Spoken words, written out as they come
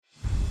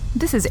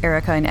This is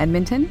Erika in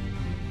Edmonton.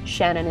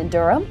 Shannon in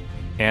Durham.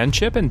 And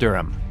Chip in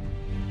Durham.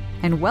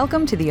 And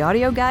welcome to the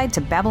audio guide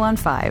to Babylon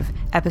 5,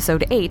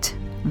 Episode 8,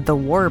 The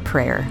War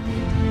Prayer.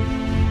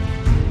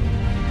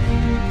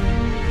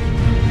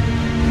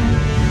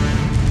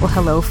 Well,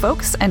 hello,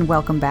 folks, and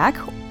welcome back.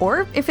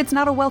 Or if it's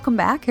not a welcome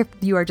back, if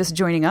you are just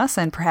joining us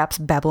and perhaps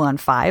Babylon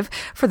 5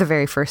 for the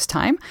very first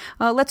time,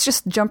 let's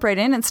just jump right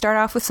in and start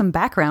off with some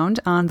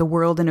background on the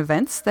world and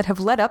events that have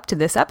led up to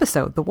this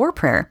episode, The War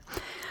Prayer.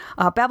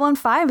 Babylon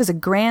 5 is a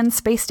grand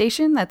space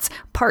station that's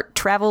part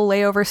travel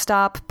layover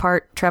stop,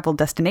 part travel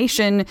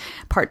destination,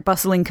 part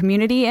bustling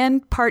community,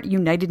 and part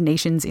United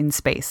Nations in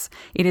space.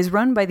 It is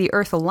run by the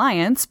Earth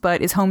Alliance,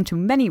 but is home to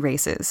many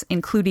races,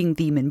 including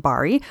the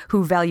Minbari,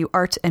 who value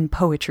art and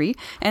poetry,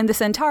 and the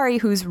Centauri,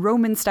 whose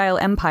Roman-style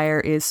empire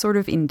is sort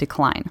of in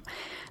decline.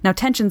 Now,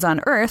 tensions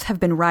on Earth have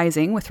been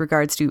rising with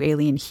regards to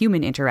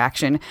alien-human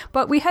interaction,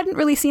 but we hadn't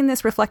really seen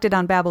this reflected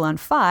on Babylon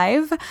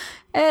 5,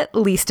 at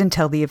least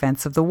until the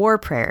events of the War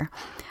Prayer.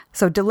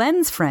 So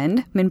Delen's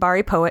friend,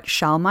 Minbari poet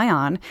Shal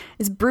Mayan,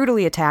 is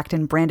brutally attacked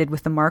and branded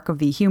with the mark of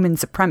the human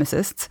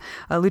supremacists.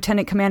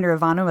 Lieutenant Commander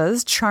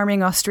Ivanova's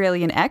charming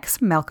Australian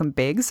ex, Malcolm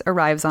Biggs,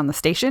 arrives on the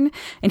station,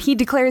 and he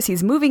declares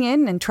he's moving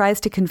in and tries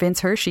to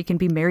convince her she can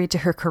be married to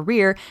her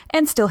career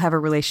and still have a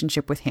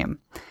relationship with him.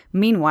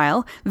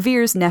 Meanwhile,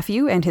 Veer's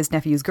nephew and his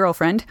nephew's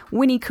girlfriend,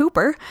 Winnie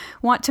Cooper,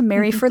 want to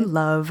marry for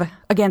love,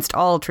 against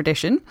all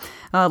tradition.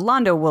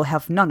 Londo will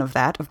have none of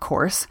that, of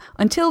course,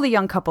 until the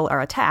young couple are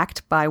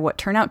attacked by what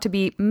turn out to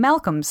be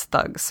Malcolm's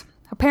thugs.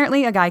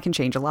 Apparently, a guy can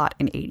change a lot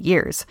in 8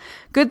 years.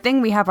 Good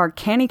thing we have our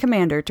canny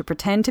commander to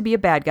pretend to be a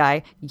bad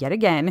guy, yet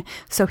again,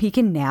 so he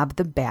can nab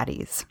the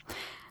baddies.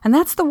 And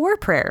that's the War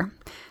Prayer.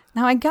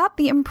 Now, I got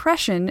the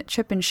impression,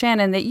 Chip and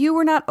Shannon, that you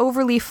were not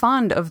overly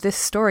fond of this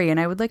story, and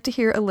I would like to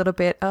hear a little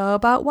bit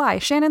about why.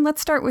 Shannon,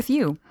 let's start with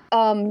you.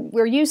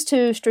 We're used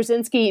to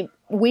Straczynski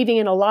weaving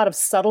in a lot of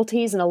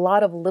subtleties and a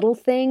lot of little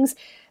things.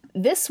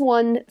 This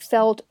one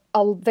felt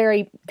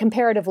very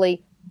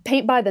comparatively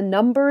paint by the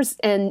numbers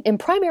and in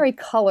primary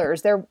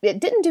colors. It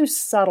didn't do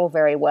subtle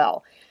very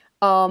well.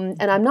 And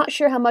I'm not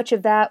sure how much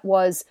of that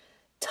was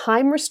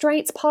time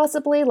restraints,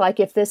 possibly, like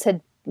if this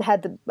had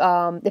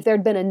if there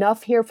had been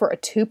enough here for a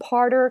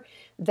two-parter,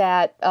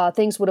 that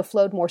things would have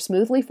flowed more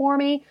smoothly for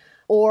me,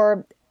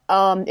 or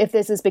if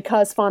this is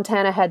because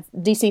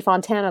DC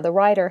Fontana, the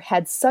writer,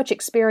 had such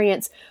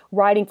experience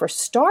writing for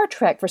Star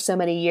Trek for so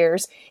many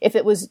years, if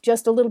it was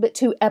just a little bit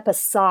too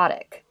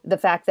episodic, the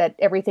fact that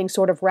everything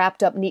sort of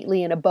wrapped up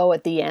neatly in a bow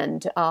at the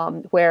end,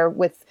 where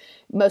with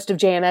most of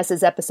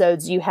JMS's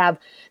episodes, you have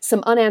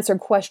some unanswered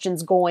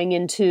questions going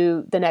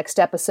into the next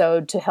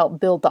episode to help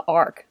build the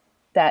arc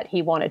that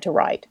he wanted to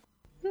write.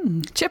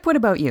 Chip, what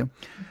about you?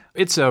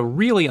 It's a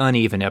really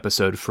uneven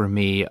episode for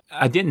me.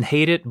 I didn't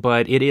hate it,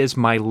 but it is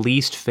my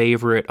least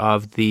favorite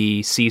of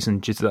the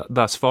season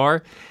thus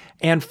far.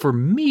 And for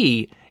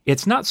me,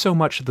 it's not so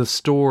much the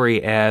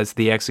story as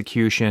the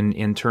execution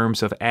in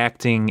terms of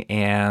acting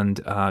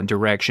and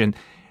direction.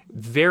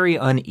 Very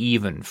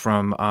uneven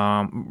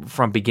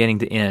from beginning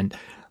to end.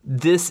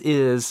 This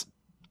is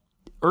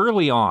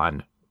early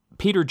on.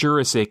 Peter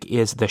Jurasik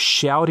is the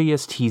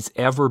shoutiest he's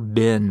ever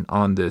been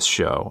on this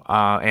show.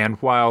 And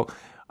while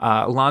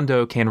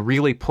Londo can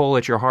really pull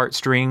at your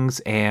heartstrings,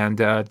 and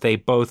they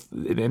both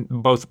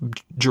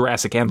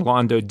Jurasik and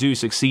Londo do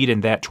succeed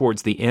in that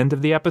towards the end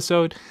of the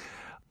episode,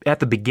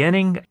 at the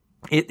beginning,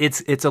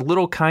 it's a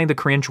little kind of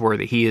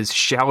cringeworthy. He is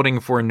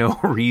shouting for no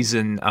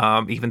reason,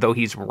 even though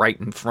he's right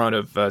in front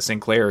of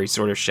Sinclair. He's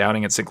sort of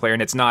shouting at Sinclair,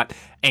 and it's not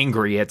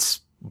angry,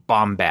 it's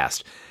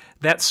bombast.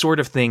 That sort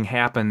of thing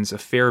happens a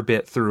fair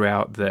bit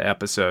throughout the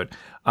episode.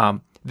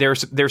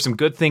 There's some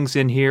good things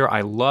in here.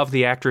 I love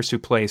the actress who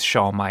plays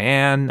Shal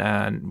Mayan,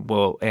 and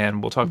we'll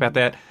talk about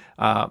that.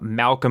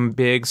 Malcolm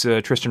Biggs,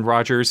 Tristan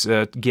Rogers,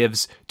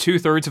 gives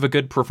 2/3 of a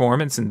good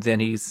performance, and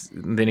then he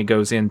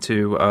goes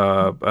into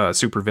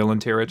supervillain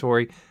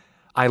territory.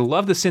 I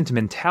love the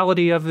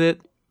sentimentality of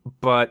it,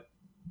 but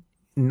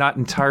not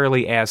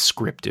entirely as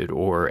scripted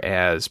or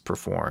as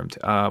performed.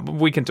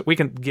 We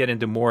can get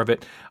into more of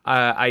it.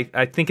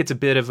 I think it's a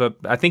bit of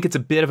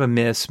a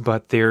miss,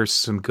 but there's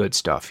some good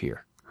stuff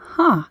here.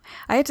 I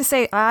have to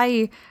say,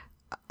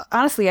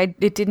 honestly,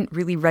 it didn't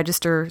really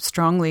register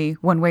strongly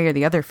one way or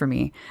the other for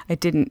me. It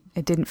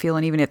didn't feel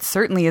uneven. It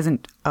certainly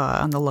isn't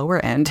on the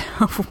lower end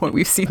of what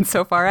we've seen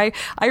so far.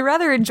 I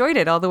rather enjoyed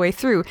it all the way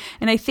through.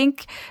 And I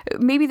think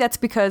maybe that's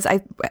because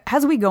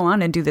as we go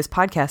on and do this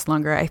podcast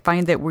longer, I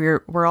find that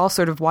we're all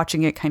sort of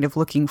watching it kind of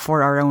looking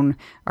for our own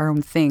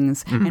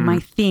things. Mm-hmm. And my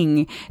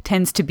thing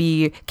tends to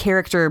be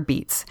character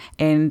beats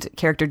and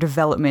character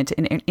development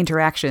and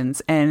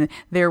interactions. And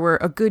there were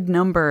a good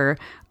number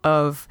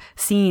of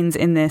scenes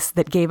in this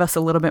that gave us a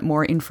little bit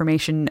more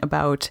information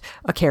about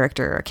a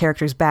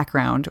character's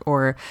background,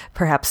 or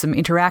perhaps some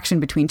interaction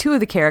between two of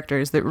the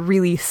characters that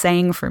really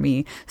sang for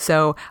me.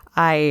 So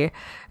I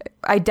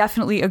I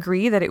definitely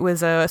agree that it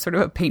was a sort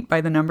of a paint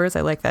by the numbers.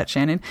 I like that,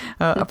 Shannon.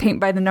 A paint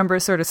by the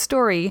numbers sort of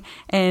story.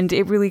 And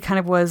it really kind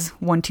of was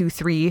 1, 2,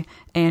 3,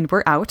 and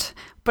we're out.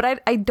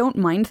 But I don't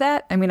mind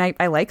that. I mean,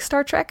 I like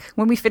Star Trek.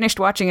 When we finished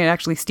watching it,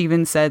 actually,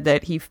 Steven said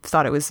that he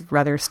thought it was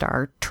rather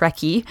Star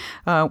Trek-y.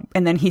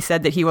 And then he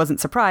said that he wasn't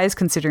surprised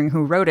considering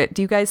who wrote it.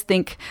 Do you guys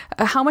think,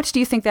 how much do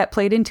you think that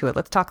played into it?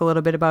 Let's talk a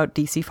little bit about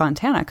DC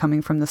Fontana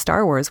coming from the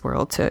Star Wars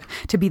world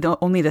to be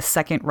only the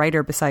second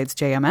writer besides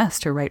JMS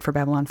to write for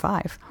Babylon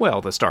 5.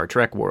 Well, the Star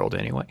Trek world,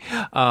 anyway.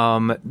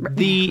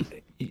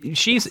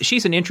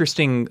 She's an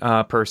interesting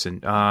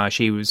person.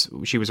 She was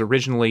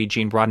originally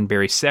Gene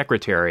Roddenberry's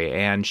secretary,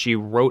 and she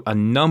wrote a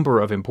number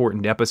of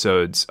important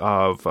episodes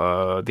of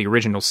the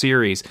original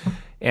series.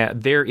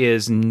 There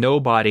is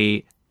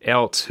nobody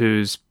else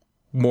who's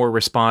more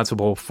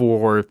responsible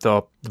for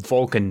the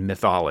Vulcan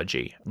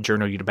mythology,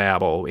 Journey to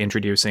Babel,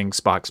 introducing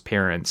Spock's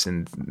parents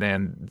and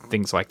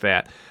things like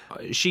that.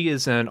 She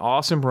is an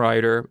awesome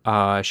writer.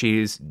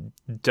 She's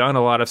done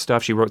a lot of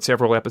stuff. She wrote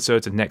several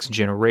episodes of Next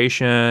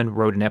Generation,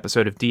 wrote an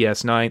episode of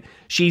DS9.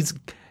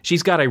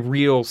 She's got a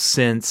real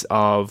sense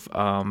of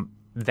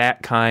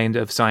that kind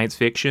of science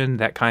fiction,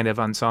 that kind of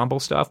ensemble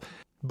stuff.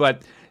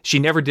 But she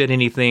never did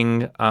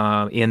anything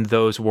in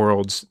those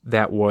worlds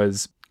that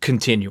was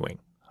continuing.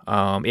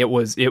 It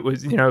was,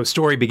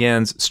 story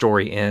begins,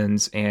 story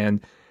ends, and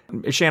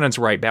Shannon's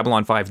right.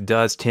 Babylon 5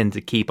 does tend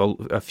to keep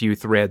a few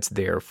threads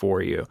there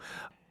for you.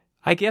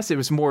 I guess it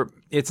was more,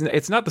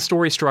 it's not the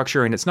story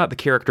structure and it's not the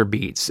character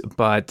beats,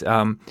 but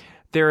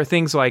there are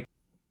things like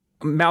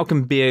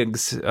Malcolm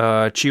Biggs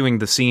chewing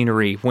the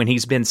scenery when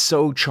he's been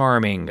so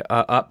charming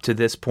up to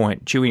this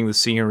point, chewing the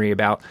scenery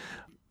about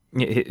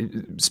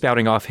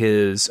spouting off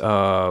his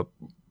Earth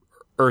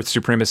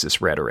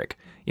supremacist rhetoric.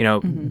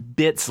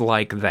 Bits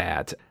like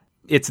that.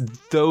 It's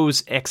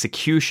those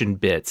execution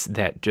bits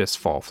that just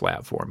fall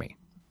flat for me.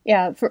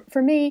 Yeah,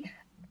 for me,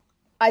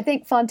 I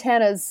think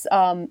Fontana's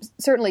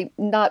certainly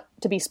not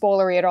to be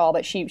spoilery at all,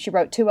 but she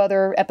wrote 2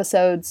 other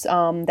episodes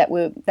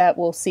that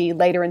we'll see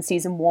later in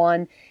season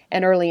 1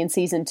 and early in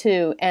season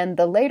 2. And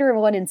the later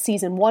one in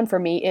season 1 for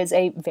me is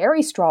a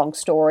very strong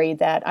story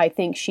that I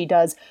think she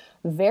does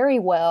very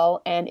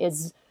well and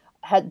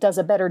does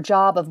a better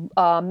job of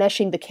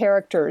meshing the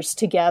characters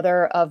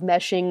together, of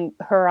meshing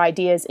her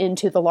ideas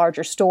into the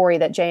larger story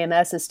that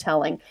JMS is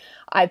telling.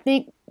 I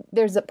think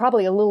there's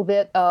probably a little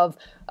bit of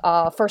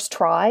first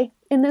try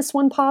in this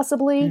one,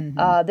 possibly.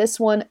 Mm-hmm. This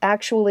one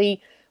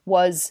actually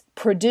was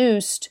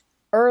produced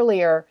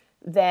earlier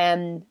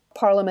than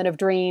Parliament of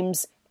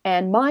Dreams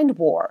and Mind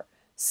War.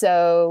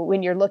 So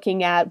when you're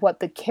looking at what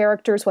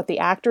the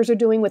actors are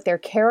doing with their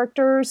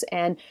characters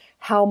and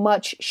how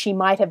much she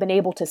might have been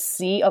able to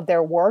see of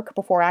their work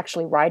before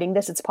actually writing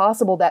this, it's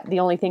possible that the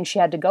only thing she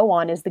had to go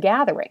on is The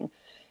Gathering.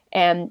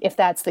 And if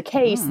that's the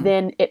case,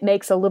 then it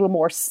makes a little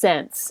more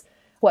sense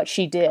what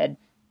she did.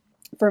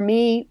 For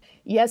me,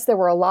 yes, there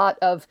were a lot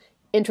of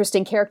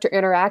interesting character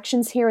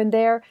interactions here and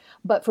there,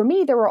 but for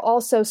me, there were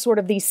also sort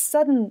of these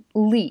sudden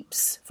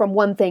leaps from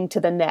one thing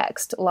to the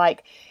next.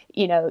 Like,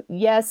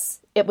 yes,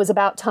 it was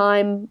about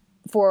time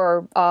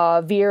for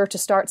Veer to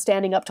start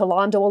standing up to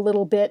Londo a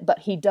little bit, but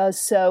he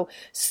does so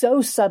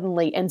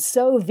suddenly and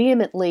so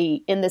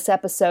vehemently in this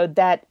episode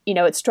that,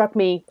 it struck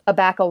me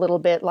aback a little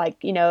bit, like,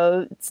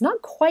 it's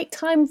not quite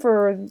time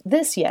for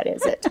this yet,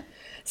 is it?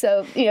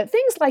 So,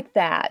 things like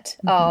that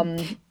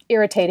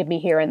irritated me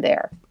here and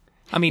there.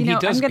 I mean,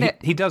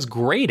 he does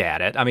great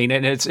at it. I mean,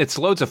 and it's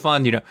loads of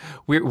fun.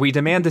 We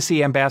demand to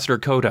see Ambassador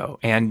Kodo,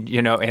 and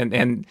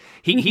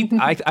he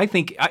I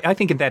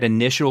think in that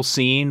initial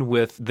scene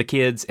with the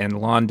kids and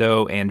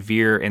Londo and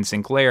Veer and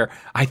Sinclair,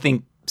 I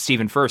think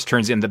Stephen First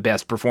turns in the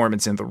best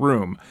performance in the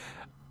room.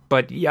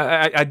 But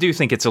yeah, I do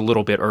think it's a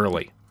little bit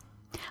early.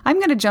 I'm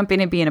going to jump in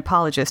and be an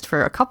apologist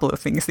for a couple of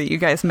things that you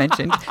guys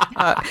mentioned,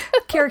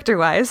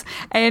 character-wise,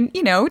 and,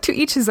 to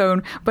each his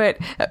own. But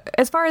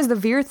as far as the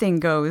Veer thing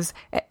goes,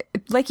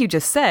 like you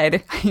just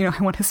said, I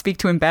want to speak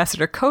to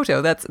Ambassador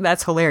Koto.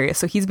 That's hilarious.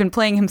 So he's been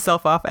playing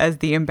himself off as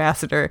the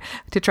ambassador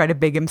to try to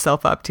big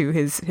himself up to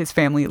his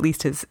family, at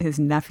least his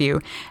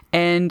nephew.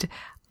 And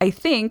I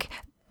think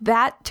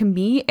that to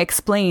me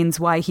explains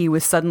why he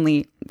was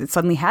suddenly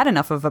had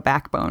enough of a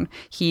backbone.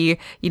 He'd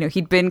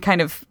been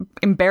kind of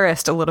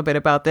embarrassed a little bit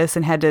about this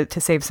and had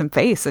to save some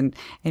face and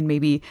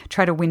maybe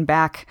try to win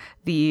back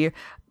the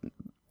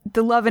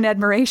love and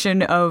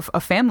admiration of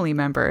a family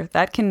member.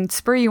 That can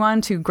spur you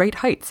on to great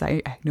heights.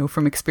 I know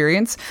from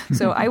experience.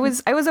 So I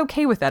was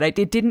okay with that.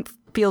 It didn't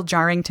feel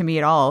jarring to me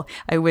at all.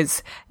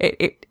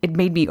 It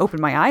made me open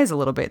my eyes a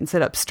little bit and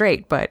sit up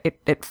straight, but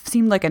it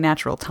seemed like a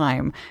natural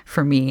time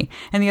for me.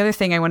 And the other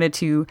thing I wanted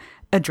to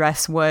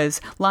address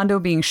was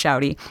Londo being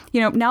shouty.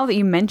 Now that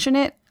you mention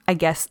it, I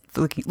guess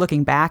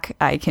looking back,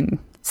 I can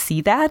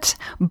see that,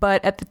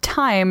 but at the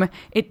time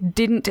it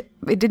didn't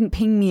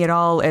ping me at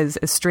all as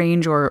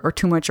strange or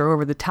too much or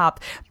over the top,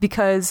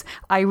 because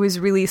I was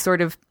really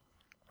sort of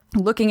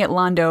looking at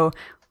Londo,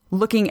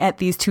 looking at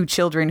these two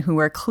children who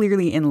are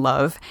clearly in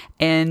love,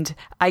 and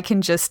I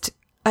can just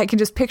I can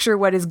just picture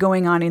what is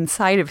going on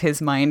inside of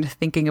his mind,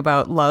 thinking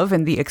about love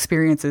and the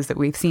experiences that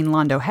we've seen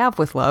Londo have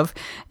with love.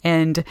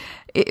 And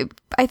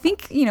I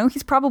think,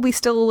 he's probably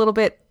still a little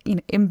bit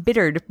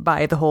embittered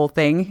by the whole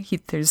thing.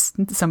 There's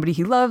somebody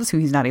he loves who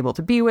he's not able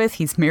to be with.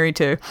 He's married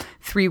to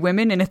 3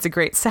 women, and it's a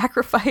great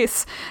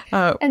sacrifice.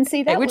 And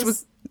see, that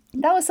was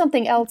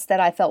something else that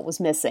I felt was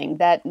missing.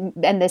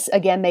 And this,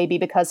 again, maybe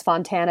because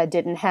Fontana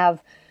didn't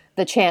have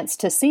the chance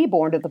to see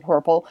Born to the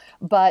Purple,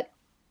 but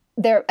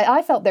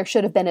I felt there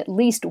should have been at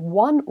least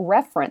one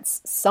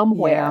reference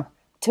somewhere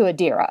to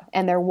Adira,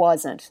 and there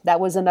wasn't. That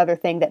was another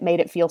thing that made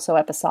it feel so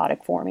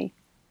episodic for me.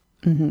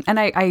 Mm-hmm. And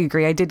I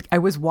agree. I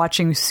was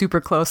watching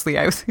super closely.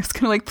 I was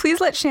kind of like,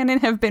 please let Shannon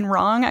have been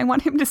wrong. I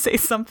want him to say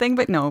something,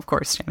 but no, of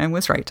course, Shannon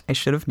was right. I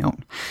should have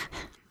known.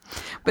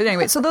 But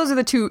anyway, so those are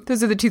the two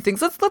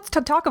things. Let's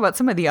talk about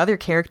some of the other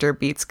character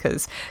beats,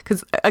 because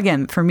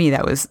again, for me,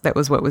 that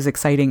was what was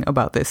exciting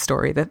about this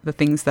story. The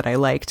things that I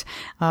liked.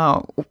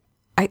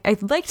 I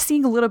liked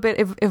seeing a little bit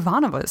of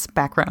Ivanova's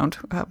background.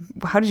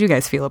 How did you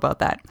guys feel about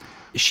that?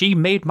 She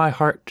made my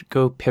heart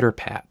go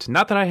pitter-pat.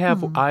 Not that I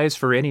have eyes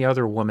for any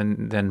other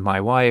woman than my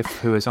wife,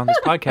 who is on this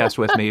podcast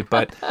with me,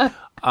 but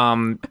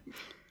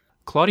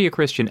Claudia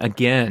Christian,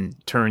 again,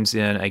 turns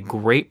in a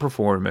great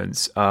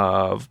performance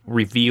of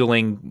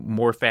revealing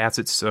more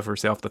facets of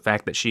herself. The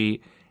fact that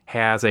she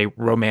has a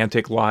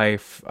romantic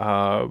life.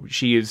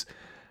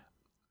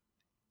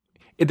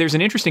 There's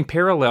an interesting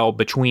parallel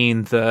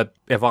between the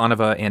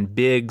Ivanova and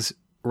Biggs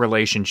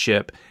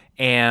relationship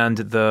and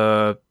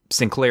the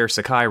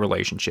Sinclair-Sakai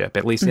relationship,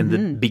 at least in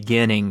the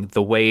beginning,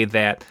 the way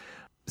that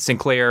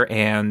Sinclair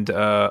and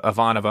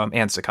Ivanova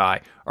and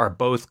Sakai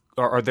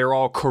they're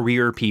all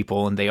career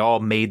people, and they all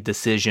made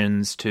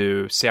decisions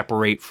to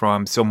separate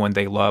from someone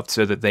they loved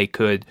so that they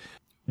could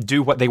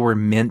do what they were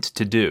meant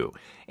to do.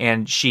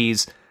 And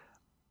she's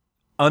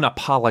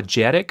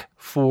unapologetic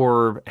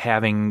for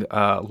having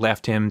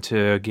left him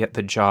to get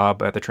the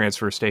job at the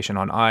transfer station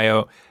on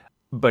Io,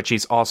 but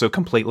she's also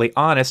completely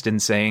honest in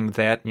saying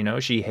that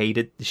she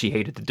hated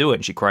to do it,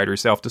 and she cried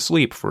herself to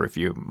sleep for a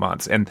few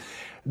months, and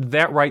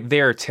that right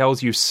there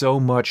tells you so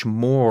much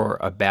more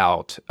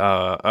about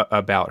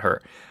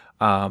her.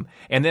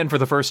 And then for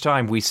the first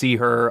time, we see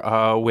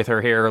her with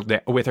her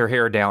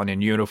hair down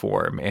in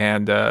uniform,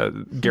 and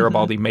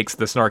Garibaldi makes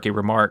the snarky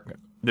remark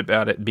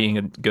about it being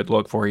a good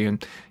look for you.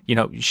 And,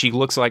 she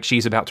looks like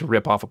she's about to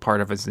rip off a part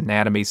of his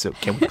anatomy. So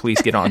can we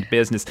please get on to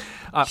business?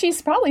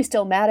 She's probably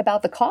still mad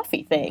about the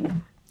coffee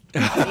thing.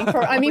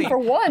 For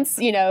once,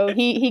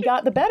 he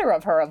got the better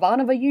of her.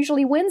 Ivanova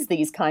usually wins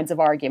these kinds of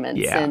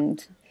arguments. Yeah.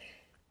 And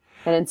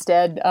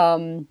instead,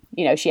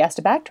 she has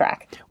to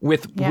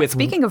backtrack.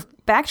 Speaking of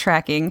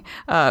backtracking,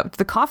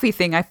 the coffee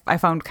thing I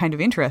found kind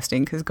of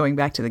interesting, because going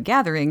back to the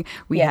gathering,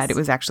 it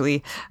was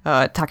actually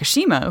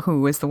Takashima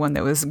who was the one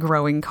that was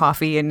growing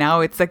coffee, and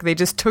now it's like they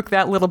just took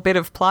that little bit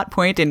of plot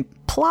point and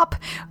plop,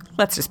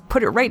 let's just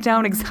put it right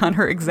down on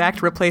her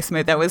exact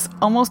replacement. That was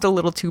almost a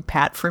little too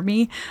pat for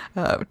me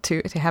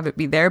to have it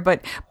be there,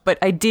 but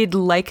I did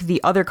like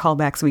the other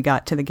callbacks we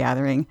got to the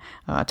gathering,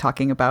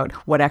 talking about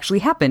what actually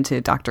happened to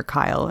Dr.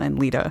 Kyle and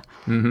Lita.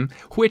 Mm-hmm.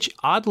 Which,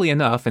 oddly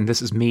enough, and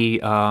this is me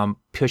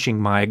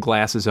pushing my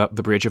glasses up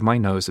the bridge of my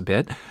nose a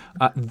bit,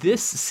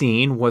 this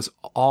scene was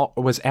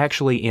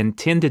actually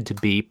intended to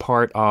be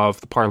part of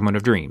the Parliament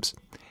of Dreams.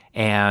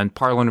 And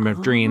Parliament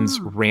of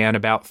Dreams ran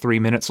about 3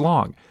 minutes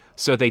long.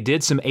 So they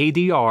did some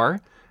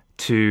ADR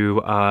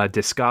to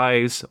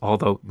disguise,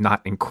 although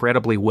not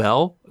incredibly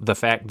well, the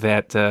fact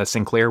that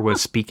Sinclair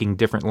was speaking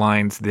different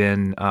lines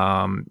than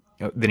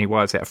he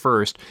was at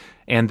first,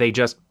 and they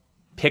just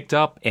picked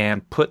up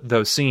and put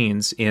those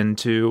scenes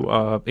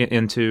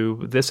into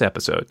this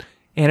episode,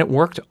 and it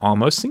worked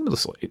almost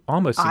seamlessly.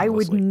 I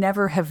would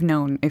never have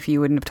known if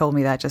you wouldn't have told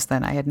me that just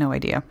then. I had no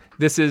idea.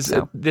 This is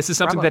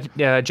something that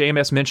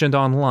JMS mentioned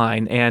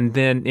online, and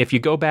then if you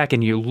go back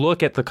and you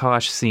look at the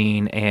Kosh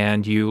scene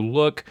and you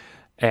look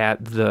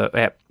at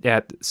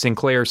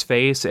Sinclair's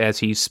face as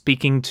he's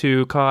speaking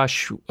to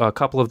Kosh, a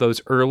couple of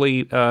those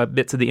early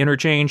bits of the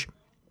interchange,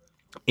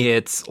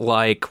 it's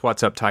like,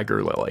 "What's up,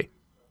 Tiger Lily?"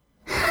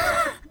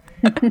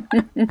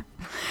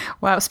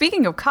 Wow.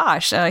 Speaking of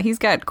Kosh, he's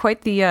got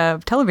quite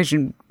the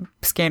television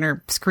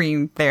scanner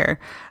screen there.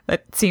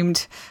 That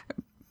seemed,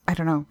 I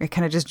don't know, it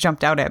kind of just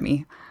jumped out at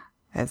me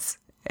as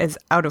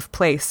out of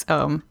place.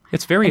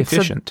 It's very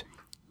efficient.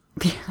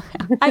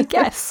 I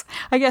guess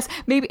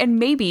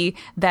maybe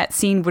that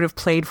scene would have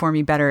played for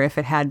me better if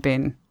it had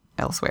been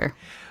elsewhere.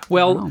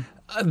 Well,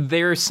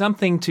 there's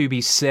something to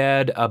be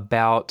said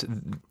about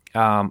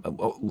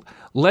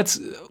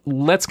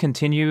let's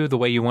continue the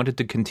way you wanted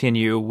to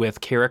continue with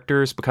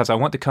characters, because I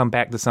want to come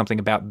back to something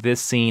about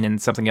this scene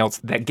and something else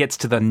that gets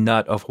to the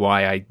nut of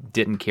why I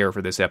didn't care for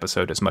this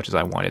episode as much as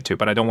I wanted to.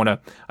 But I don't want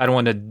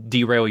to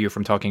derail you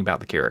from talking about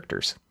the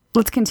characters.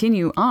 Let's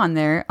continue on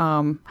there.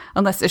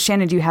 Unless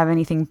Shannon, do you have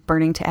anything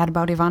burning to add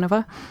about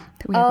Ivanova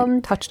that we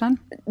haven't touched on?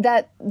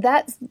 That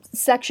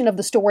section of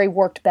the story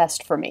worked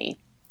best for me.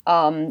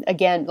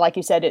 Again, like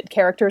you said,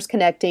 characters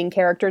connecting,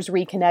 characters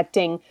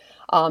reconnecting.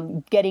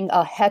 getting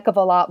a heck of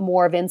a lot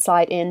more of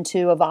insight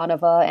into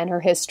Ivanova and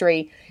her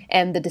history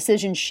and the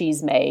decisions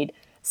she's made.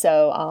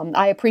 So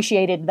I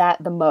appreciated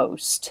that the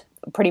most,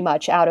 pretty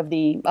much out of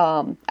the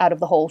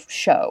whole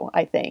show,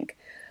 I think.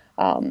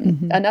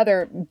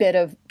 Another bit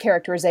of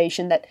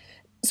characterization that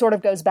sort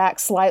of goes back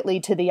slightly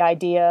to the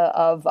idea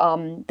of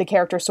the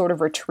character sort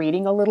of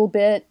retreating a little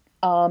bit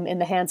in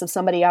the hands of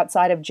somebody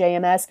outside of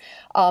JMS.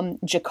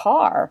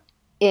 G'Kar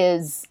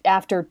is,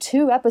 after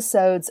 2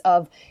 episodes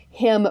of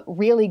him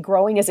really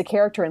growing as a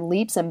character in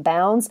leaps and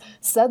bounds,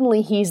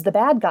 suddenly he's the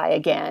bad guy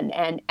again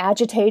and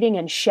agitating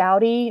and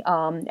shouty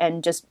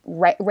and just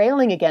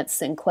railing against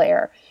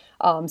Sinclair.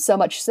 So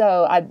much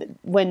so,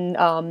 when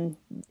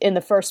in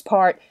the first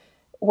part,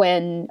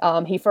 when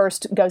he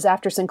first goes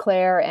after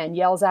Sinclair and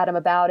yells at him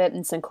about it,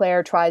 and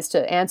Sinclair tries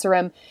to answer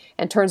him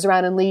and turns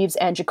around and leaves,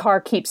 and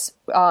G'Kar keeps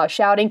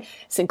shouting,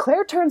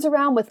 Sinclair turns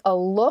around with a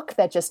look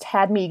that just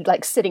had me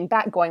like sitting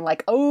back going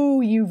like, oh,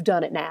 you've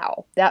done it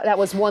now. That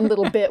was one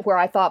little bit where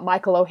I thought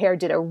Michael O'Hare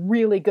did a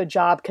really good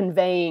job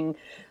conveying,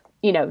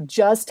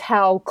 just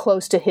how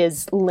close to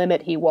his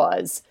limit he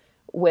was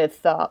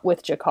with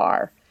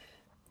G'Kar.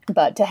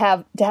 But to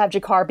have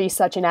G'Kar be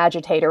such an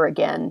agitator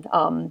again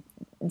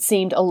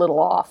seemed a little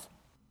off.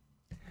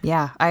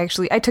 Yeah, I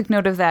took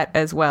note of that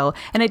as well.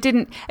 And it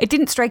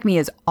didn't strike me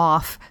as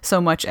off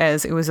so much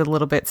as it was a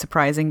little bit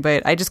surprising,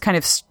 but I just kind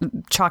of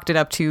chalked it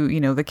up to,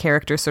 the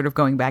character sort of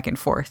going back and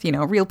forth.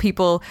 Real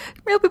people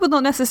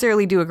don't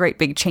necessarily do a great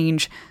big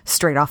change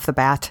straight off the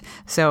bat.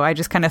 So I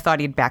just kind of thought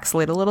he'd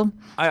backslid a little.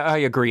 I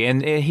agree.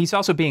 And he's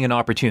also being an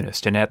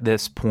opportunist. And at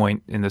this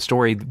point in the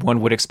story, one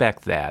would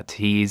expect that.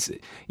 He's,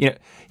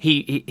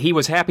 he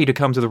was happy to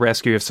come to the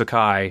rescue of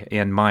Sakai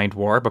in Mind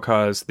War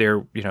because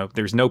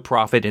there's no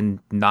profit in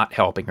not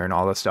helping her and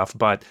all this stuff.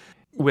 But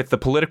with the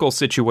political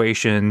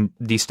situation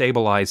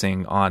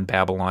destabilizing on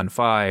Babylon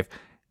 5,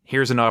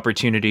 here's an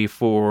opportunity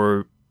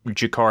for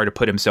G'Kar to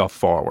put himself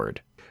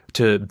forward,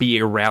 to be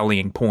a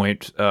rallying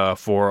point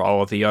for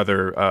all of the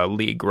other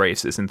League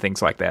races and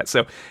things like that.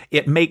 So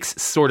it makes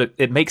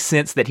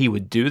sense that he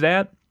would do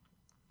that.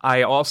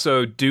 I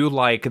also do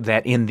like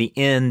that in the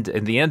end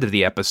of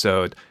the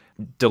episode,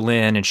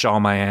 Delenn and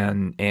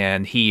Shalmayan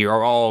and he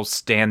are all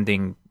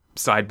standing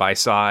side by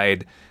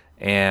side.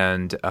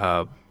 And,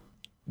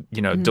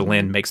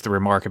 Delenn makes the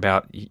remark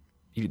about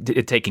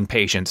it taking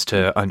patience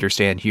to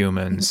understand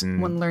humans.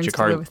 And one learns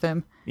to live with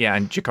them. Yeah,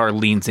 and G'Kar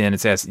leans in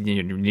and says,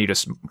 you need a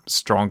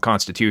strong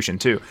constitution,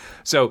 too.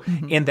 So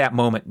in that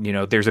moment,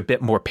 there's a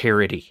bit more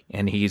parity,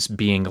 and he's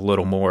being a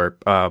little more,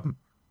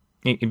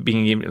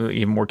 being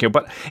even more killed.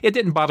 But it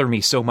didn't bother me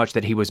so much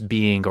that he was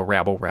being a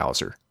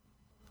rabble-rouser.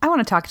 I want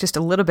to talk just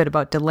a little bit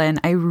about Delenn.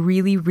 I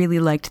really, really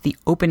liked the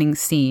opening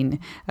scene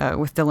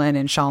with Delenn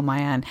and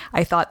Shalmayan.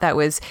 I thought that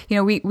was,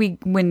 we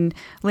when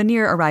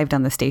Lanier arrived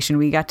on the station,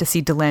 we got to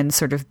see Delenn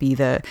sort of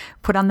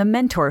put on the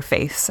mentor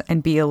face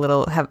and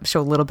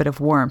show a little bit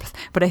of warmth.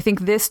 But I think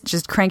this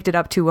just cranked it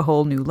up to a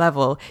whole new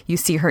level. You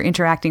see her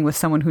interacting with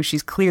someone who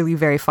she's clearly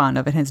very fond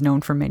of and has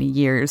known for many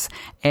years.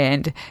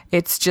 And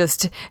it's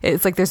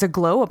like there's a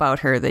glow about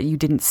her that you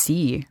didn't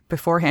see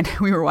beforehand.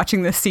 We were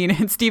watching this scene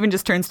and Steven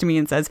just turns to me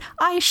and says,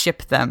 I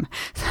ship them.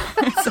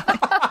 It's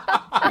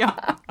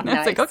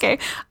like, okay,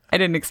 I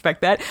didn't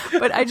expect that,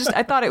 but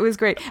I thought it was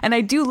great. And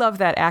I do love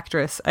that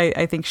actress.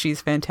 I think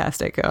she's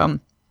fantastic.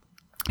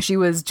 She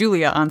was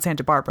Julia on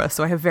Santa Barbara,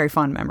 so I have very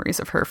fond memories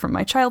of her from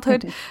my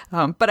childhood.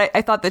 But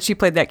I thought that she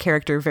played that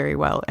character very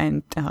well,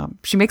 and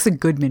she makes a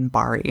good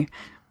Minbari.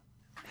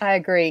 I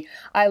agree.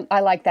 I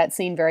like that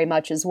scene very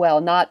much as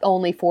well, not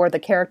only for the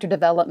character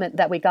development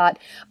that we got,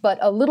 but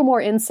a little more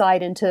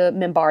insight into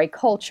Minbari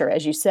culture.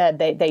 As you said,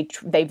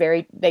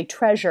 they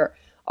treasure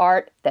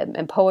art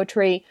and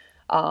poetry.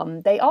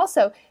 They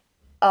also,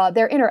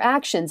 their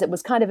interactions, it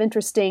was kind of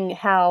interesting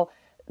how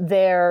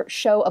their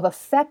show of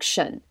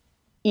affection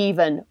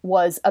even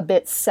was a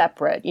bit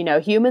separate.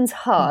 Humans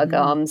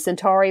hug.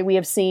 Centauri, we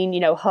have seen,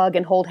 hug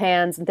and hold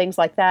hands and things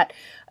like that.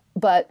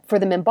 But for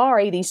the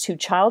Minbari, these two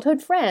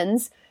childhood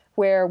friends,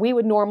 where we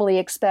would normally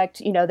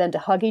expect, them to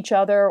hug each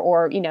other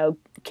or,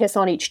 kiss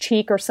on each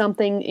cheek or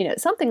something,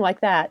 something like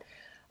that.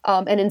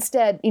 And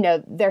instead,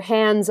 their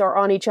hands are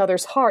on each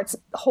other's hearts,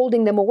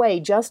 holding them away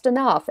just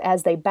enough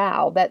as they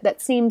bow.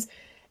 That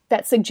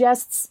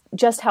suggests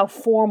just how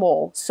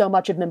formal so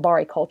much of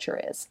Minbari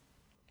culture is.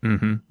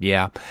 Mm-hmm.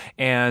 Yeah.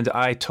 And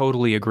I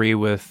totally agree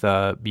with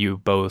you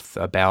both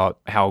about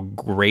how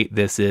great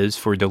this is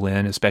for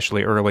Delenn,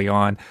 especially early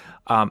on.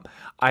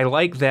 I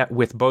like that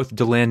with both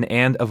Delenn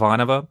and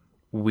Ivanova,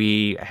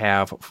 we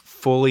have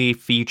fully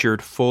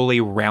featured, fully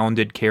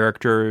rounded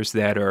characters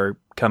that are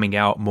coming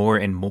out more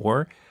and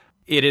more.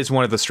 It is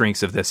one of the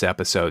strengths of this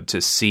episode to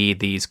see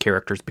these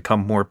characters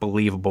become more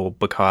believable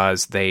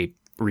because they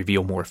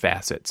reveal more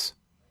facets.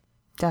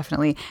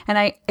 Definitely. And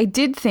I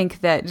did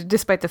think that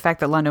despite the fact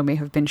that Londo may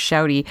have been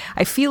shouty,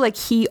 I feel like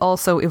he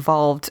also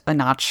evolved a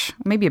notch,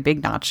 maybe a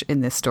big notch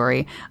in this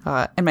story.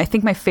 And I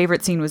think my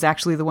favorite scene was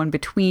actually the one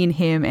between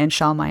him and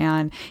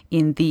Shalmayan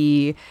in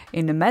the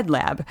med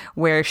lab,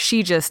 where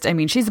she just, I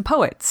mean, she's a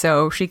poet,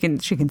 so she can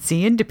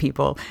see into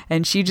people,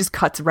 and she just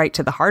cuts right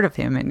to the heart of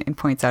him and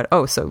points out,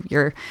 oh, so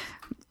you're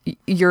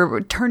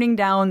turning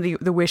down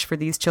the wish for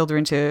these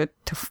children to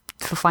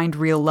find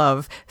real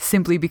love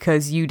simply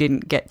because you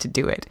didn't get to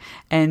do it.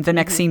 And the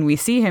next scene we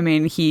see him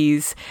in,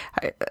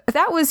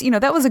 that was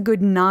a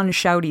good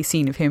non-shouty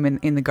scene of him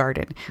in the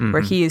garden,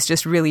 where he is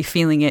just really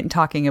feeling it and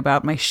talking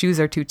about, my shoes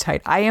are too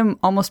tight. I am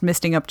almost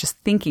misting up just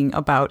thinking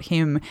about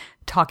him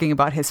talking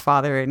about his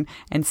father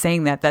and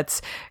saying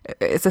that.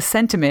 It's a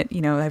sentiment,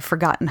 I've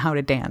forgotten how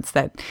to dance,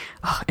 that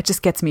it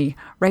just gets me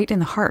right in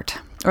the heart,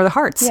 or the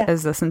hearts,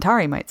 as the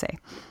Centauri might say.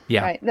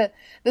 Yeah. Right.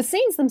 The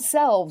scenes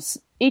themselves,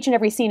 each and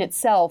every scene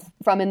itself,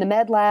 from in the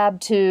med lab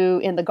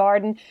to in the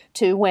garden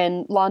to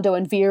when Londo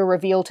and Veer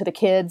reveal to the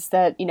kids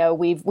that,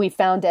 we've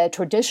found a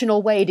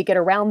traditional way to get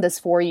around this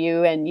for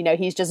you. And,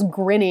 he's just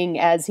grinning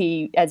as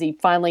he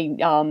finally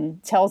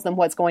tells them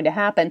what's going to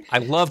happen. I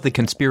love the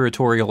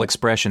conspiratorial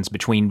expressions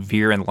between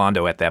Veer and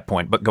Londo at that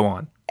point, but go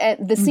on.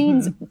 And the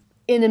scenes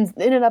in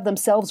and of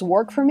themselves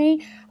work for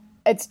me.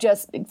 It's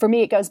just, for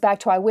me, it goes back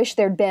to, I wish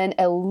there'd been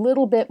a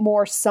little bit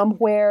more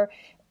somewhere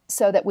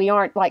so that we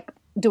aren't like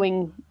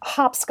doing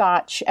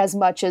hopscotch as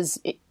much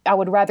as I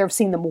would rather have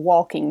seen them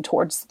walking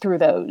through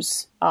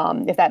those,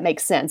 if that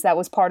makes sense. That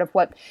was part of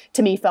what,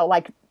 to me, felt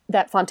like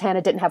that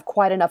Fontana didn't have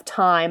quite enough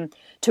time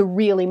to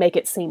really make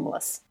it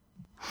seamless.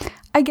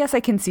 I guess I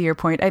can see your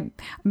point.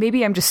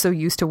 Maybe I'm just so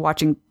used to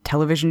watching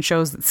television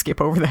shows that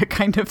skip over that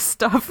kind of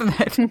stuff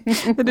that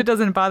it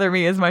doesn't bother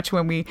me as much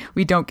when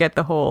we don't get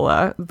the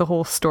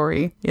whole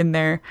story in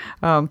there.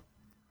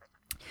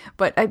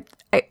 But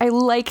I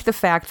like the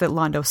fact that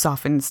Londo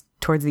softens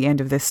towards the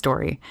end of this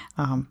story,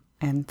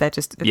 and that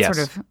just sort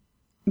of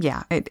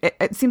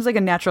it seems like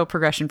a natural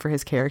progression for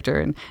his character,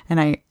 and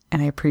I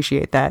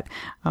appreciate that.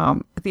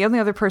 The only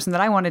other person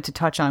that I wanted to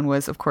touch on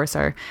was, of course,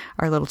 our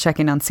little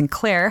check-in on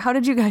Sinclair. How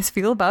did you guys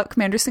feel about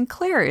Commander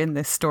Sinclair in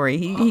this story?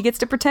 He gets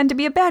to pretend to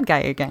be a bad guy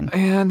again,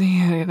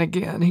 and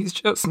again, he's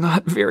just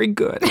not very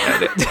good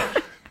at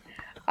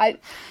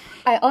it.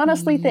 I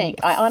honestly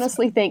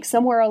think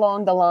somewhere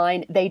along the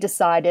line they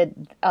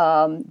decided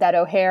that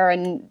O'Hare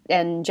and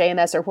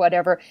JMS or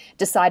whatever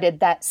decided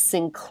that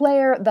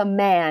Sinclair, the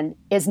man,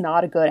 is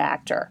not a good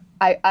actor.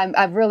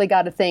 I've really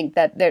got to think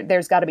that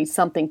there's got to be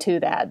something to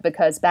that,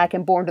 because back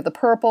in Born to the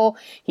Purple,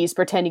 he's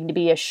pretending to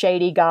be a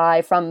shady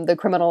guy from the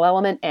criminal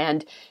element,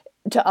 and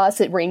to us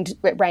it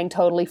rang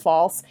totally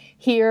false.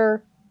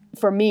 Here,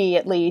 for me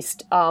at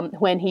least,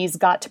 when he's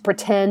got to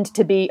pretend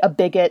to be a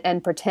bigot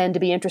and pretend to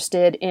be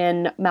interested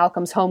in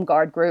Malcolm's Home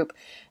Guard group,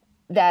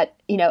 that,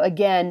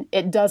 again,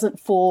 it doesn't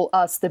fool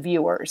us, the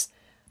viewers.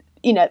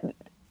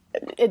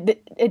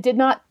 It did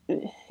not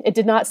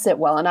sit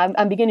well. And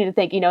I'm beginning to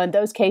think, in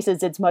those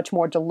cases, it's much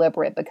more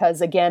deliberate, because,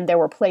 again, there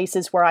were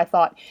places where I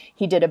thought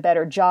he did a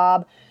better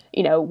job,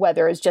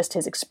 whether it's just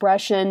his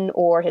expression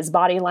or his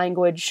body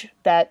language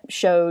that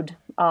showed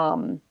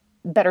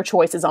better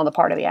choices on the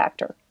part of the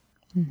actor.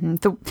 Mm-hmm.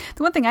 The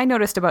one thing I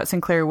noticed about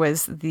Sinclair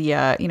was the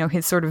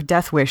his sort of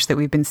death wish that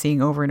we've been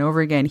seeing over and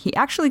over again. He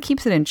actually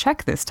keeps it in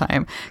check this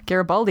time.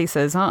 Garibaldi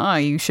says,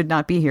 you should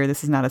not be here.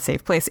 This is not a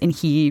safe place. And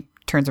he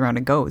turns around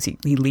and goes.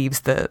 He leaves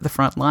the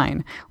front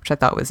line, which I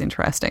thought was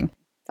interesting.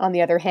 On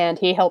the other hand,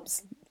 he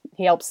helps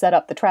set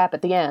up the trap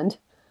at the end.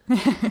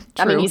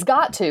 I mean, he's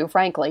got to,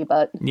 frankly,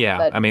 but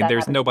I mean,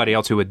 there's nobody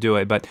else who would do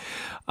it. But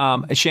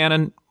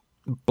Shannon,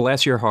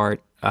 bless your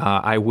heart.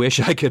 I wish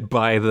I could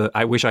buy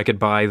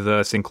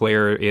the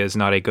Sinclair is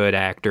not a good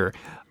actor.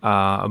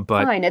 But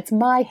fine, it's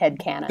my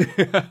headcanon.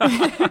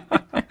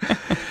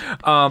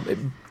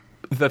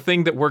 The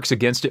thing that works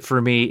against it for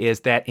me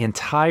is that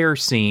entire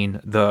scene,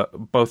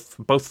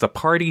 both the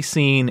party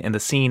scene and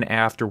the scene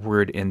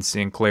afterward in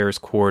Sinclair's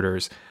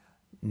quarters.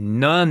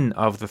 None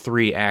of the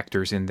three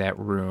actors in that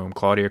room,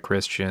 Claudia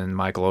Christian,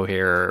 Michael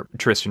O'Hare,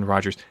 Tristan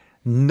Rogers,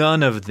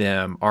 none of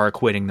them are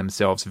acquitting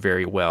themselves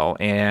very well.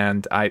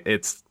 And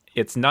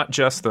it's not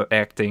just the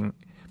acting,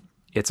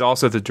 it's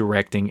also the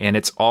directing, and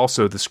it's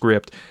also the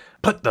script.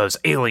 Put those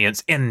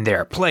aliens in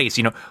their place.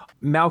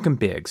 Malcolm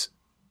Biggs,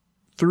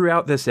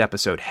 throughout this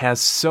episode, has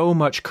so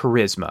much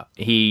charisma.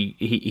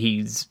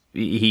 He's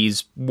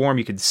warm.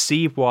 You can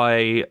see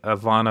why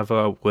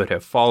Ivanova would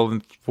have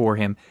fallen for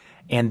him.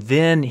 And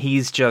then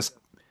he's just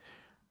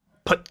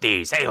put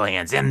these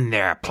aliens in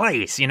their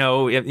place.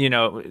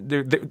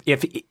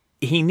 If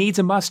he needs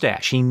a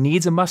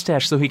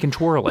mustache so he can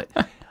twirl it.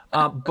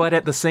 But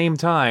at the same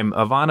time,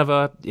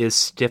 Ivanova is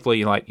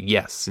stiffly like,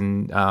 yes.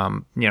 And,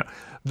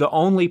 the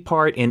only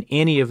part in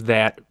any of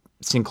that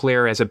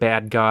Sinclair as a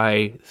bad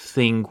guy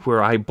thing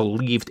where I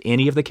believed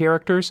any of the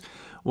characters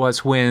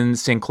was when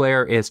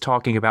Sinclair is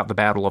talking about the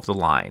Battle of the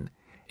Line.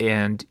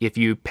 And if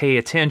you pay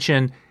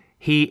attention,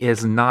 he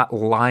is not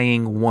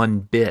lying one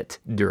bit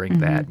during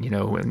that,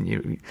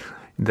 and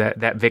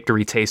that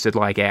victory tasted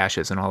like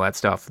ashes and all that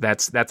stuff.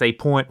 That's a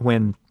point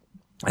when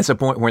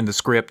the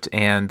script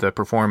and the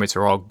performance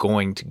are all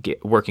going to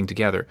get working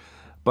together.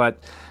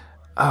 But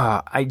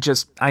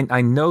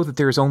I know that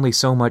there's only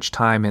so much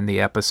time in the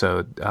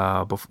episode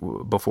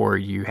before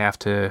you have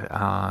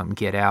to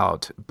get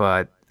out.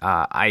 But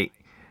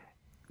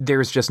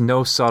there's just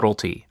no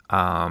subtlety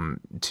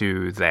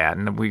to that,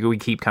 and we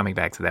keep coming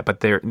back to that.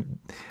 But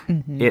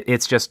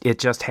it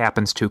just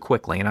happens too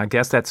quickly, and I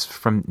guess that's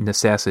from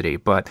necessity.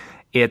 But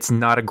it's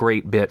not a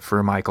great bit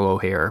for Michael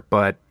O'Hare,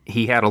 but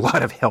he had a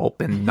lot of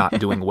help in not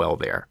doing well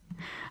there.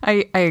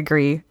 I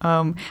agree.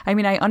 I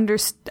mean, I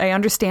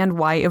understand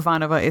why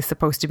Ivanova is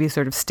supposed to be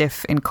sort of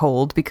stiff and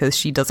cold because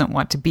she doesn't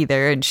want to be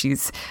there and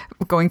she's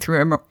going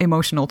through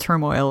emotional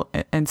turmoil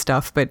and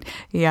stuff. But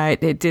yeah,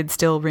 it did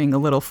still ring a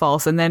little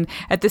false. And then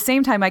at the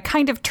same time, I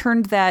kind of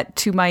turned that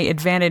to my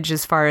advantage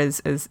as far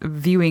as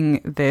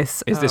viewing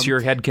this. Is this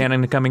your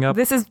headcanon coming up?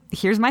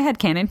 Here's my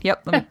headcanon.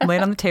 Yep. Let me lay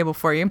it on the table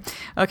for you.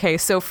 Okay.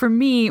 So for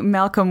me,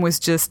 Malcolm was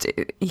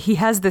he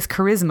has this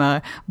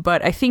charisma,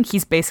 but I think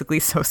he's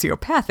basically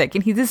sociopathic.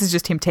 And this is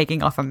just him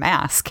taking off a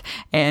mask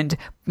and,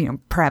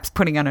 perhaps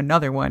putting on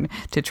another one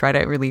to try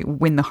to really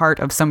win the heart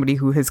of somebody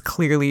who has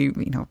clearly,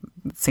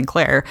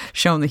 Sinclair,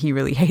 shown that he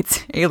really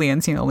hates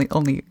aliens. The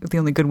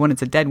only good one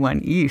is a dead one.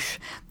 Eesh,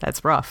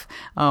 that's rough.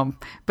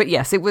 But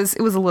yes, it was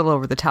a little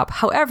over the top.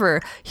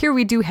 However, here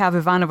we do have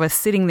Ivanova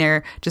sitting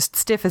there just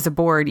stiff as a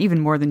board, even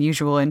more than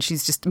usual, and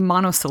she's just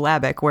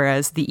monosyllabic,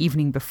 whereas the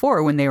evening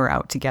before when they were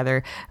out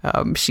together,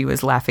 she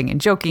was laughing and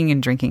joking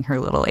and drinking her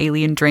little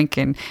alien drink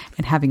and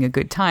having a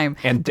good time.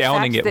 And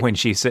downing it when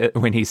he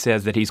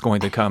says that he's going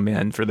to come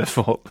in for the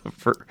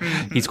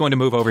he's going to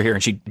move over here,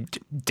 and she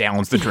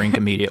downs the drink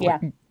immediately. Yeah.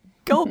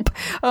 Gulp.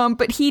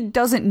 But he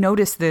doesn't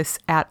notice this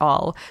at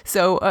all.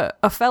 So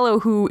a fellow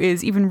who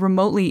is even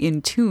remotely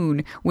in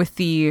tune with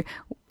the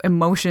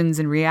emotions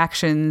and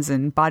reactions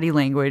and body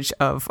language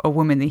of a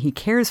woman that he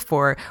cares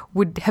for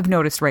would have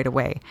noticed right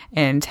away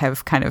and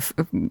have kind of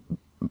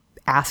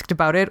asked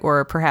about it,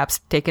 or perhaps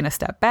taken a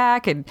step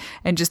back, and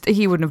just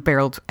he wouldn't have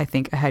barreled, I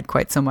think, ahead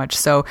quite so much.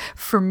 So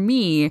for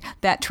me,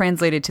 that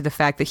translated to the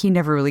fact that he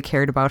never really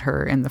cared about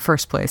her in the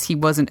first place. He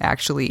wasn't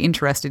actually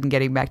interested in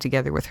getting back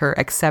together with her,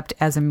 except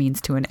as a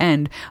means to an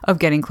end of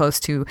getting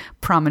close to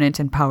prominent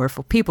and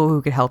powerful people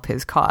who could help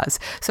his cause.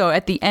 So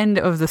at the end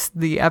of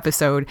the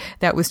episode,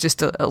 that was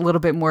just a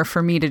little bit more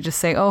for me to just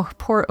say, oh,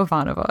 poor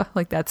Ivanova.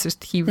 Like, that's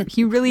just,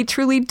 he really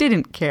truly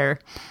didn't care.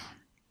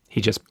 He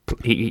just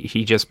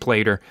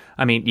played her.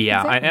 I mean,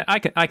 yeah,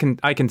 exactly.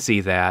 I can see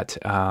that.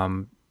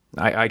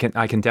 I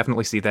can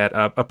definitely see that.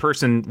 A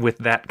person with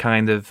that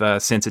kind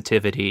of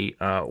sensitivity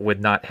would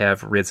not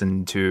have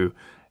risen to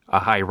a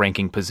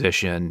high-ranking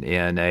position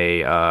in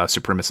a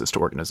supremacist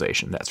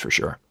organization. That's for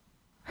sure.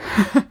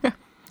 Yeah,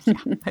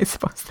 I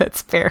suppose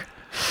that's fair.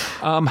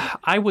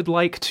 I would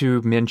like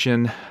to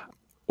mention,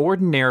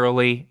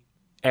 ordinarily,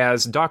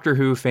 as Doctor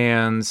Who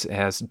fans,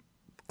 as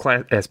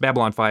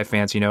Babylon 5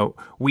 fans,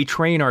 we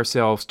train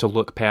ourselves to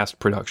look past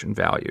production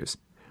values.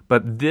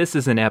 But this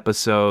is an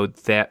episode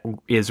that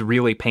is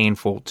really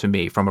painful to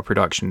me from a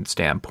production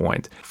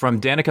standpoint.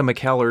 From Danica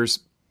McKellar's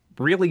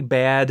really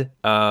bad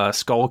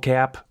skull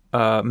cap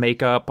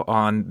makeup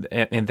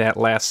in that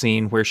last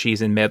scene where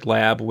she's in med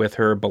lab with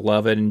her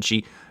beloved and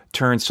she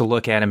turns to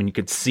look at him and you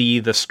could see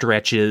the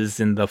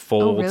stretches and the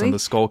folds on the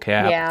skull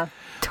cap. Yeah.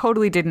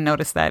 Totally didn't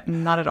notice that.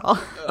 Not at all.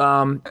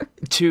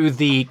 To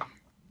the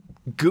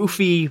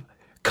goofy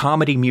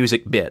comedy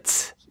music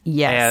bits.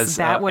 Yes,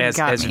 that one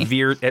got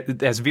me.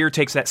 As Veer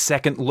takes that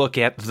second look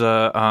at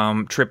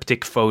the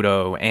triptych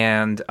photo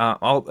and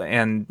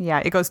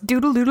yeah, it goes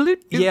doodle doodle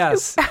doodle.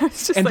 Yes,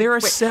 and there are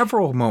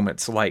several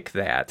moments like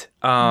that.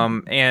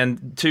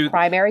 And to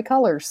primary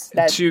colors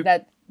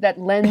that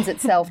lends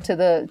itself to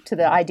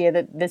the idea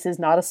that this is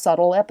not a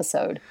subtle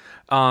episode.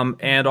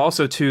 And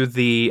also to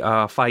the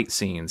fight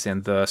scenes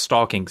and the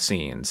stalking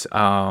scenes.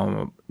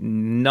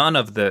 None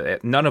of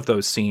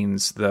those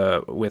scenes,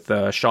 with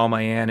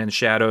Shalmayan and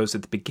Shadows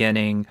at the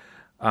beginning,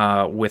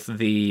 with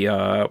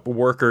the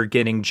worker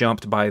getting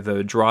jumped by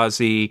the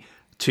Drazi,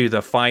 to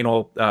the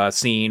final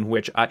scene,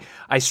 which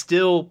I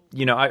still,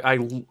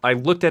 I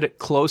looked at it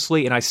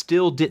closely and I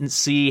still didn't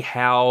see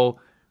how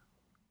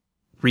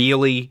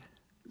really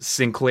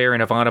Sinclair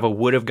and Ivanova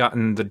would have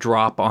gotten the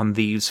drop on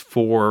these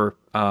four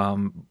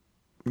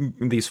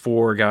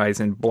guys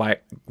in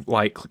black,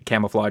 like,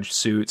 camouflage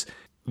suits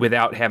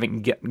without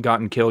having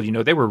gotten killed.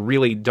 They were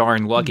really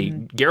darn lucky.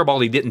 Mm-hmm.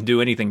 Garibaldi didn't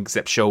do anything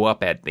except show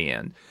up at the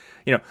end.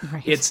 Right.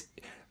 It's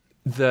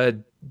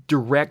the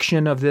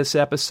direction of this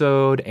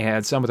episode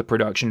and some of the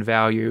production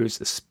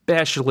values,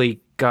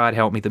 especially, God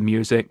help me, the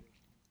music.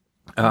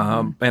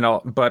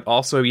 But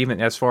also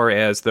even as far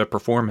as the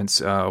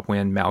performance,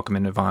 when Malcolm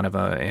and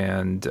Ivanova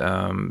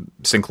and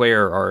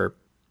Sinclair are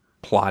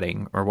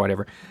plotting or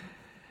whatever,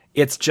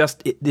 it's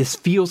just, this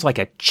feels like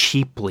a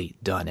cheaply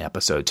done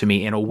episode to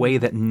me in a way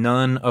that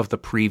none of the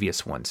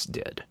previous ones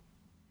did.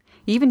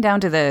 Even down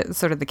to the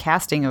sort of the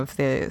casting of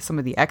some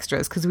of the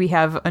extras, because we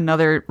have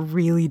another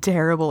really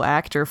terrible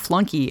actor,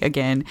 Flunky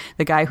again,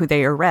 the guy who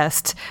they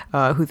arrest,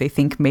 who they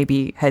think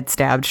maybe had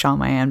stabbed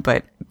Shalmayan,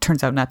 but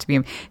turns out not to be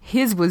him.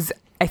 His was,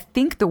 I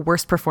think, the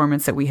worst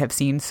performance that we have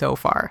seen so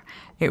far.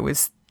 It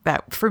was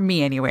that, for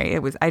me anyway,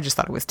 I just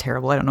thought it was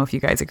terrible. I don't know if you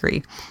guys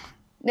agree.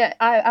 Yeah,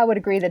 I would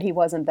agree that he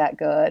wasn't that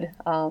good.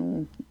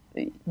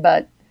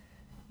 But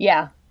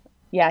yeah,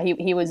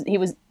 he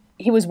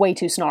was way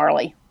too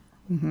snarly.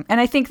 Mm-hmm.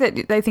 And I think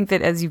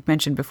that as you've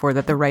mentioned before,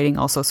 that the writing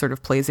also sort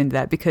of plays into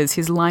that, because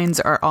his lines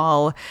are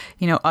all,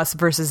 us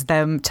versus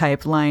them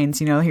type lines,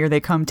 here they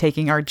come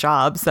taking our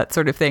jobs, that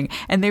sort of thing.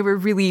 And they were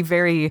really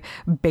very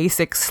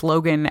basic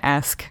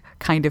slogan-esque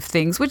kind of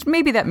things, which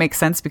maybe that makes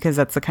sense because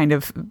that's the kind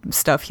of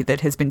stuff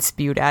that has been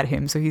spewed at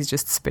him. So he's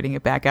just spitting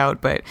it back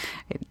out, but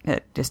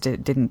it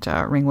didn't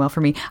ring well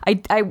for me.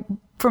 I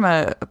from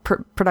a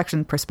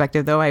production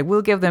perspective, though, I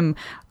will give them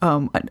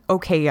an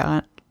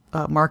okay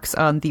marks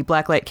on the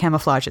blacklight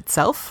camouflage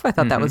itself. I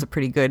thought that was a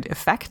pretty good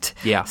effect.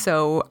 Yeah.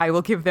 So I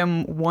will give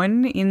them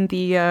 1 in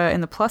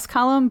the plus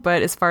column,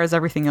 but as far as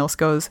everything else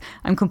goes,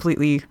 I'm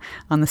completely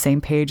on the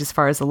same page as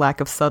far as the lack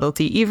of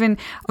subtlety. Even,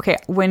 okay,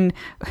 when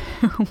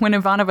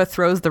Ivanova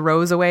throws the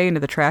rose away into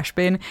the trash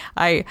bin,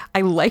 I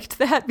liked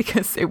that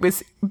because it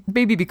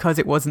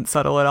wasn't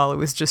subtle at all. It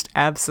was just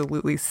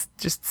absolutely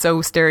just so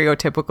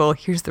stereotypical.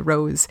 Here's the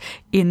rose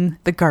in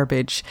the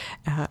garbage.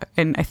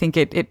 And I think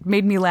it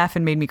made me laugh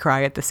and made me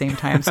cry at the same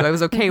time, so I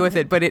was okay with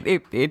it, but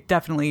it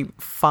definitely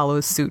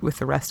follows suit with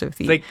the rest of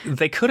the...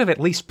 They could have at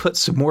least put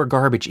some more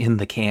garbage in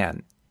the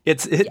can.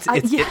 It's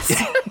yes.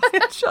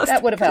 That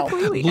would have helped.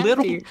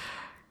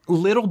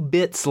 Little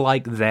bits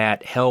like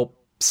that help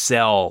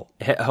sell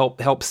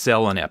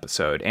an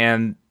episode,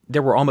 and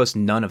there were almost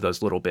none of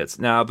those little bits.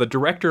 Now, the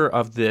director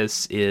of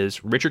this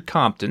is Richard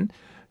Compton,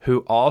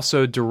 who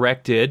also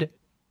directed,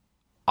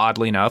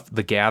 oddly enough,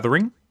 The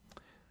Gathering,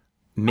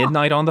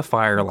 Midnight on the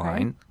Fire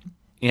Line,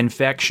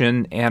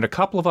 Infection, and a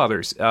couple of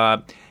others.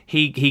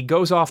 He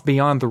goes off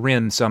beyond the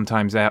rim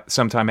sometime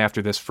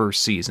after this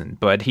first season,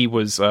 but he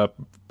was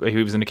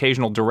an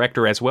occasional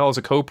director as well as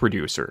a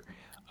co-producer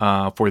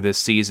for this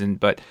season.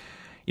 But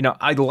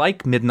I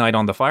like Midnight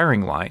on the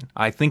Firing Line.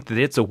 I think that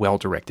it's a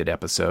well-directed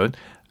episode.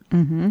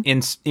 Mm-hmm.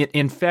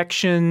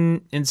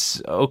 Infection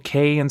is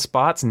okay in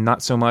spots, and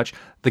not so much.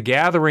 The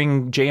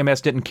Gathering,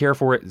 JMS didn't care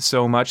for it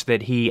so much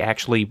that he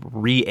actually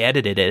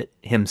re-edited it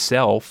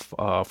himself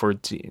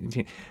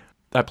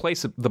I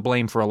place the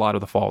blame for a lot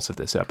of the faults of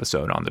this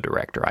episode on the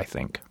director, I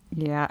think.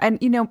 Yeah, and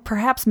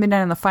perhaps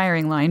Midnight on the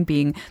Firing Line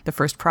being the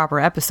first proper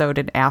episode,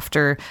 and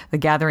after The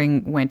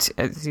Gathering went,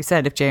 as you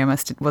said, if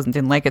JMS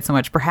didn't like it so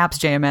much, perhaps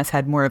JMS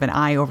had more of an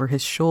eye over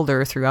his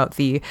shoulder throughout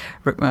the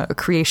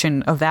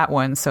creation of that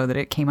one, so that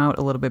it came out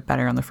a little bit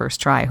better on the first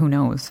try. Who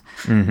knows?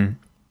 Mm-hmm.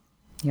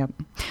 Yep.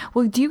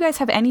 Well, do you guys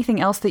have anything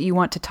else that you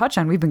want to touch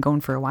on? We've been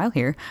going for a while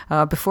here.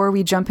 Before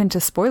we jump into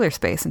spoiler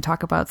space and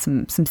talk about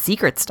some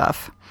secret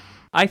stuff.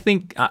 I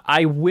think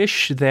I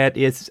wish that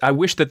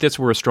this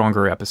were a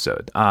stronger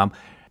episode.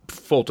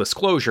 Full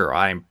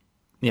disclosure,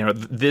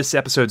 this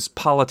episode's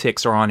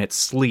politics are on its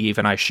sleeve,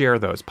 and I share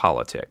those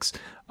politics.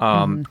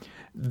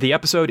 The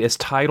episode is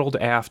titled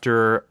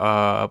after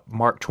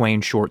Mark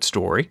Twain short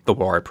story, The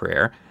War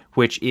Prayer,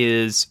 which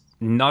is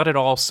not at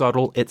all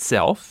subtle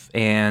itself.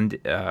 And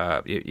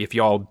if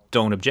y'all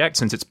don't object,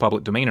 since it's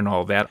public domain and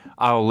all of that,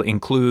 I'll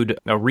include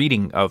a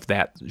reading of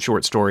that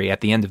short story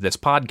at the end of this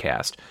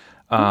podcast.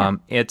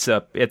 It's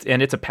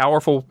a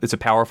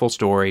powerful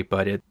story,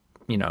 but it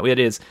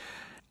is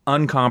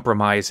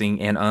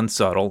uncompromising and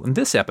unsubtle. And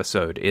this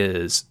episode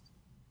is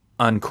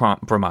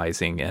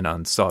uncompromising and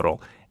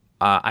unsubtle.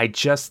 I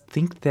just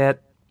think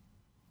that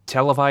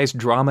televised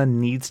drama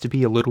needs to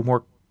be a little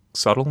more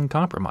subtle and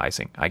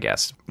compromising, I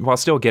guess, while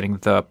still getting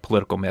the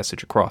political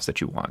message across that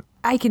you want.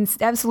 I can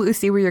absolutely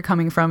see where you're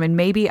coming from, and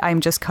maybe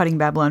I'm just cutting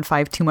Babylon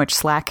 5 too much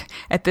slack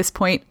at this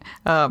point.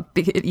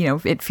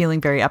 It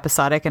feeling very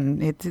episodic,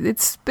 and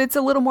it's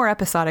a little more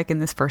episodic in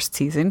this first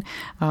season.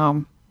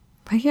 But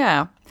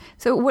yeah.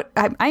 So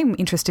I'm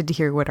interested to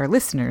hear what our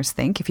listeners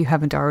think, if you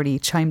haven't already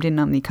chimed in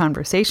on the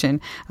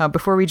conversation.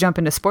 Before we jump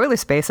into spoiler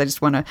space, I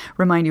just want to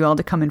remind you all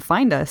to come and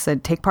find us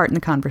and take part in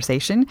the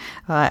conversation.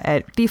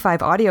 At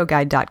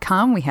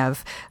b5audioguide.com, we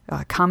have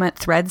comment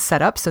threads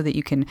set up so that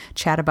you can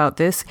chat about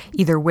this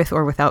either with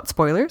or without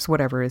spoilers,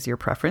 whatever is your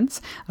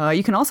preference.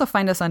 You can also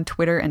find us on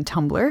Twitter and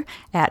Tumblr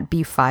at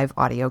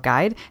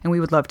b5audioguide, and we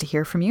would love to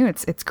hear from you.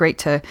 It's great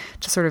to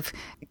sort of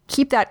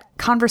keep that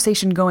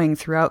conversation going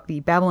throughout the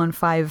Babylon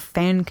 5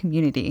 fan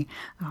community.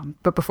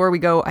 But before we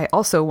go, I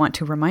also want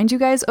to remind you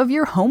guys of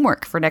your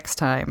homework for next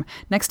time.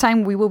 Next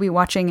time we will be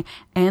watching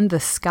And the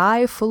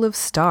Sky Full of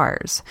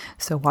Stars.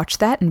 So watch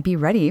that and be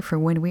ready for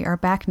when we are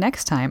back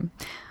next time.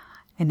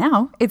 And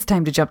now it's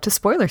time to jump to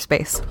spoiler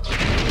space.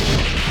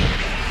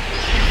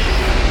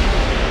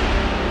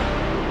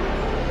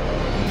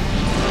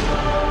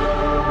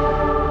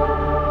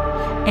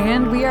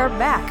 And we are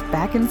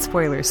back in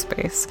spoiler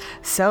space.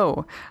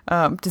 So,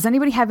 does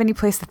anybody have any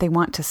place that they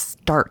want to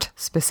start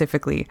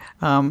specifically?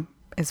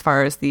 as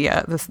far as the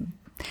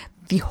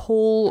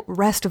whole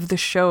rest of the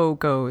show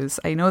goes.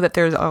 I know that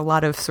there's a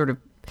lot of sort of,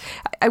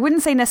 I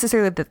wouldn't say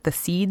necessarily that the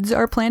seeds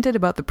are planted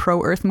about the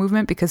pro-Earth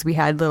movement, because we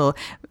had little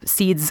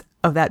seeds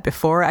of that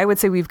before. I would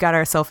say we've got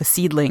ourselves a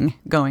seedling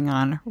going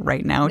on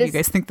right now. Do you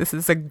guys think this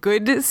is a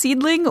good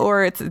seedling,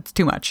 or it's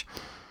too much?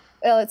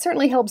 Well, it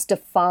certainly helps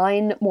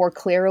define more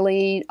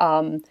clearly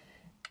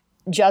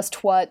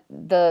just what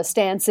the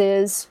stance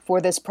is for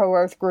this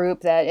pro-Earth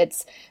group, that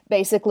it's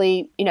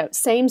basically,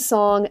 same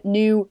song,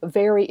 new,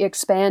 very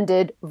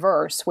expanded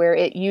verse, where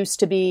it used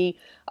to be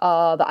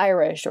the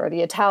Irish or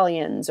the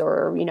Italians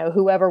or,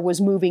 whoever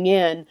was moving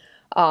in,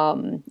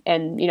 or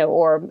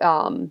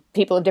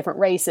people of different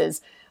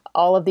races.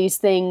 All of these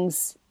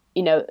things,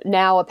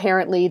 now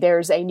apparently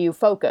there's a new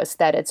focus,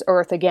 that it's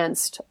Earth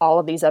against all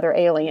of these other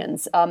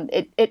aliens.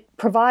 It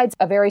provides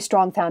a very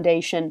strong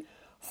foundation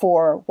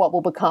for what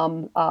will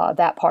become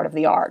that part of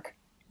the arc.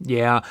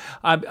 Yeah,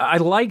 I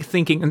like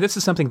thinking, and this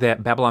is something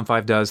that Babylon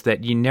 5 does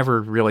that you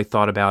never really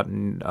thought about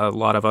in a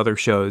lot of other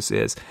shows,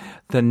 is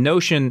the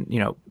notion,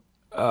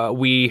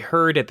 we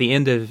heard at the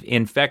end of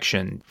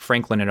Infection,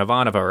 Franklin and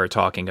Ivanova are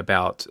talking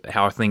about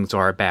how things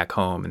are back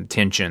home and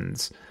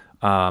tensions.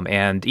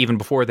 And even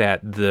before that,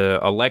 the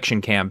election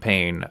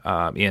campaign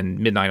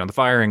in Midnight on the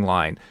Firing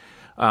Line,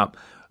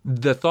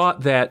 the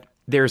thought that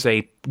there's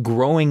a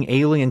growing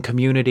alien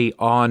community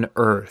on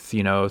Earth,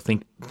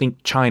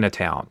 think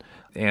Chinatown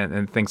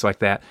and things like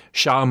that.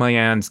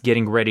 Xiaomian's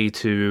getting ready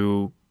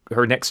to,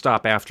 her next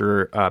stop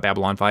after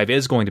Babylon 5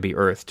 is going to be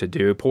Earth to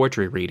do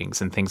poetry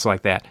readings and things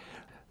like that.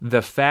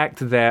 The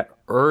fact that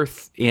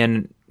Earth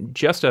in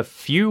just a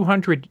few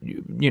hundred,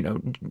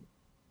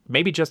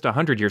 maybe just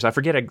 100 years, I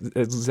forget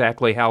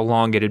exactly how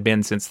long it had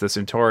been since the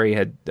Centauri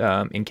had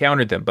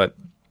encountered them, but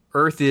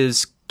Earth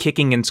is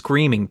kicking and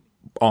screaming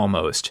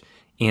almost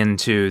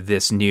into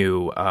this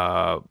new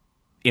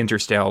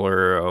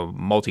interstellar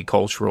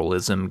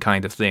multiculturalism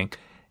kind of thing.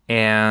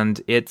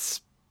 And it's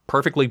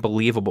perfectly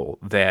believable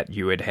that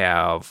you would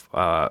have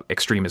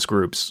extremist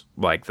groups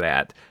like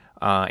that.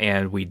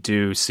 And we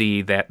do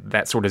see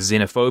that sort of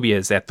xenophobia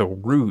is at the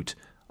root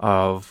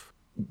of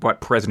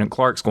what President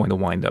Clark's going to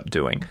wind up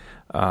doing.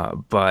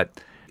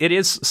 But it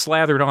is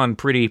slathered on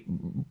pretty,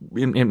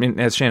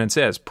 as Shannon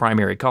says,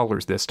 primary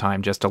colors this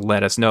time, just to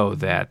let us know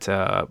that,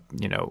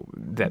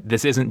 that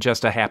this isn't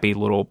just a happy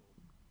little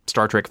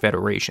Star Trek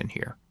Federation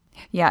here.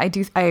 Yeah,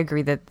 I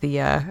agree that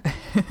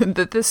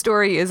that the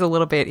story is a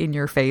little bit in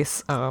your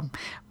face,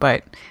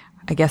 but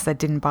I guess that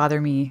didn't bother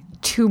me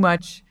too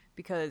much,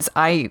 because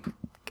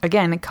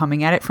again,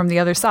 coming at it from the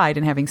other side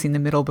and having seen the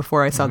middle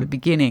before I saw the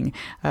beginning,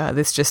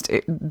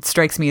 it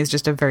strikes me as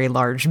just a very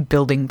large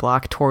building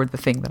block toward the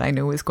thing that I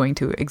know is going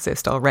to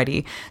exist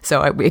already.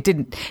 So it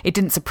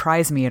didn't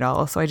surprise me at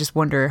all. So I just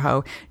wonder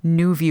how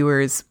new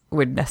viewers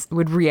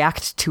would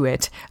react to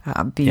it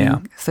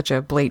being such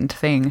a blatant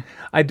thing.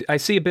 I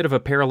see a bit of a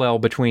parallel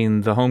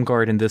between the Home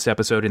Guard in this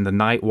episode and the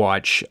Night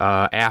Watch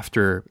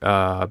after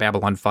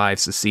Babylon 5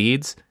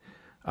 secedes.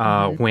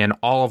 When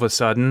all of a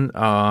sudden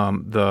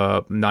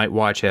the Night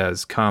Watch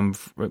has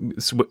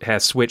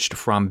switched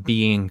from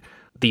being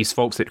these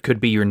folks that could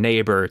be your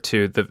neighbor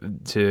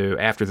to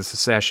after the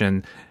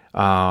secession,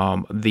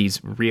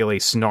 these really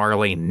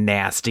snarly,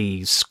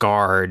 nasty,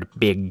 scarred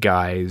big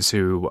guys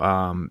who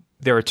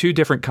there are two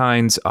different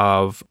kinds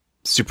of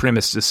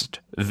supremacist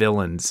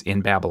villains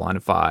in Babylon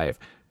 5.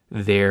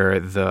 They're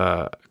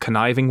the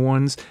conniving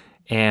ones,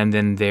 and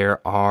then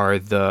there are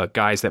the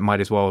guys that might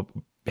as well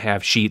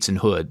have sheets and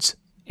hoods.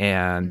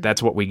 And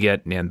that's what we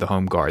get in the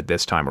Home Guard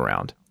this time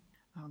around.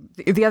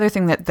 The other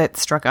thing that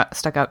stuck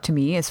out to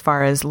me as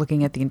far as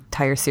looking at the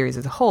entire series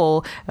as a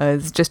whole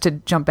is just to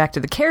jump back to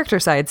the character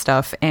side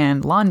stuff,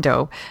 and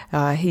Londo.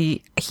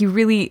 He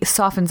really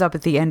softens up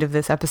at the end of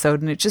this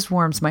episode, and it just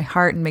warms my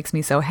heart and makes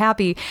me so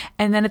happy.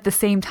 And then at the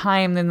same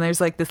time, then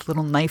there's like this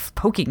little knife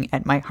poking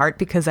at my heart,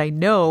 because I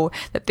know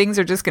that things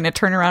are just going to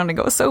turn around and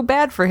go so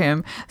bad for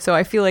him. So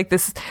I feel like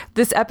this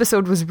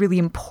episode was really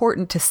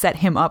important to set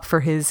him up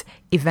for his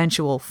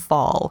eventual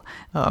fall.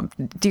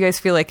 Do you guys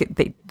feel like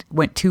they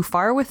went too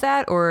far with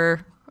that,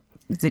 or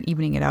is it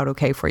evening it out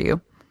okay for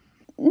you?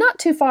 Not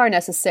too far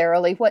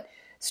necessarily. What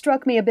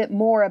struck me a bit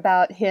more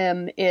about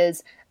him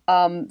is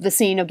the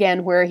scene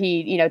again where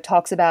he,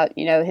 talks about,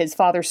 his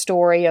father's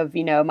story of,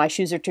 my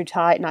shoes are too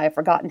tight and I have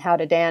forgotten how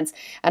to dance.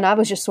 And I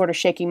was just sort of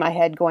shaking my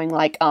head going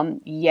like,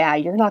 yeah,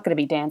 you're not going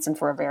to be dancing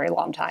for a very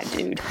long time,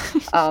 dude.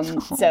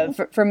 So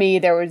for me,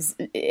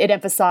 it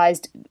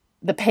emphasized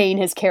the pain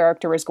his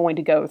character is going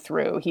to go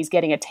through. He's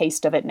getting a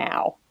taste of it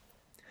now.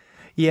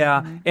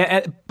 Yeah,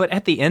 but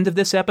at the end of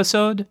this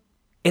episode,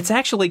 it's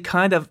actually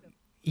kind of,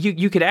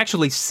 you could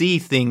actually see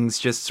things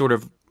just sort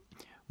of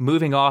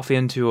moving off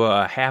into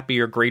a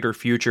happier, greater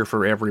future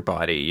for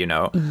everybody,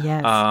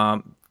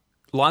 Yes.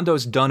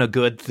 Londo's done a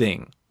good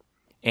thing,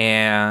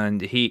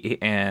 and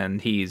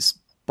he's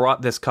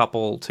brought this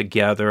couple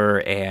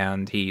together,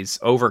 and he's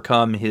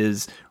overcome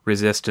his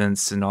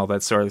resistance and all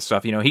that sort of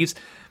stuff.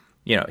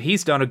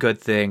 He's done a good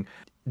thing.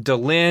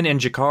 Delenn and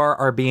Jakar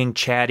are being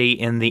chatty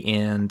in the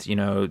end. You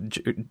know,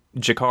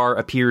 Jakar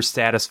appears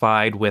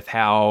satisfied with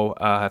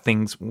how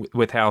things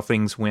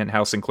went,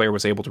 how Sinclair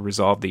was able to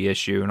resolve the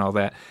issue and all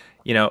that.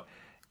 You know,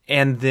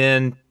 and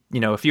then, you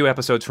know, a few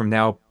episodes from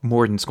now,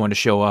 Morden's going to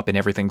show up and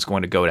everything's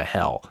going to go to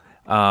hell.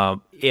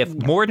 If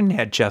Morden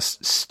had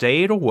just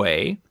stayed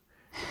away,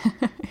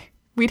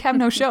 we'd have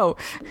no show.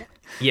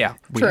 Yeah,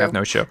 we have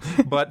no show.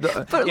 But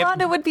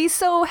Londo would be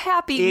so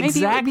happy.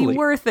 Exactly. Maybe it would be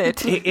worth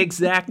it.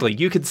 Exactly.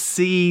 You could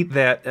see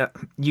that.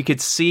 You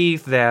could see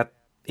that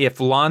if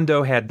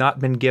Londo had not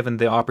been given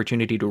the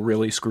opportunity to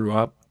really screw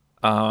up,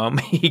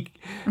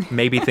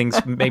 maybe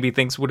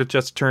things would have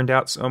just turned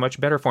out so much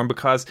better for him,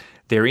 because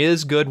there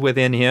is good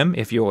within him.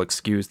 If you'll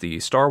excuse the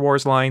Star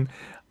Wars line,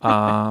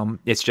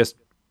 it's just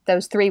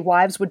those 3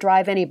 wives would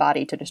drive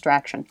anybody to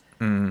distraction.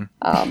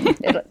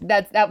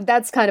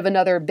 That's kind of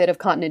another bit of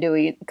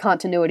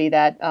continuity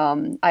that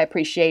I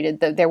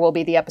appreciated. There will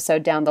be the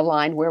episode down the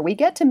line where we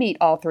get to meet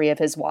all 3 of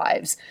his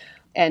wives,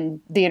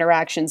 and the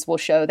interactions will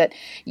show that,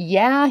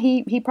 yeah,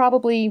 he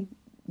probably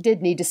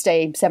did need to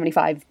stay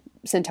 75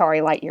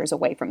 Centauri light years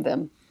away from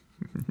them.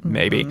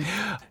 Maybe.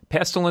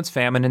 Pestilence,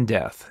 famine, and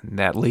death.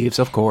 That leaves,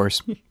 of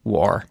course,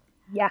 war.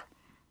 Yeah,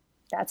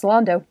 that's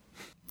Londo.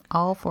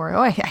 All for it.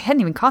 Oh, I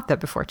hadn't even caught that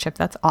before, Chip.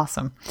 That's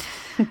awesome.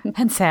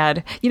 And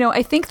sad. You know,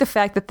 I think the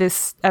fact that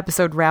this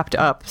episode wrapped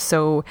up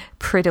so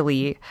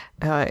prettily,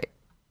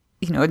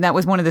 you know, and that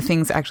was one of the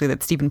things actually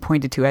that Stephen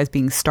pointed to as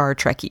being Star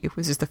Trek-y. It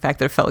was just the fact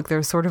that it felt like there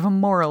was sort of a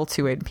moral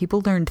to it.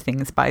 People learned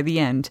things by the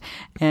end.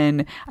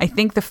 And I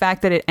think the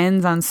fact that it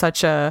ends on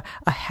such a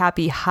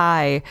happy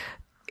high,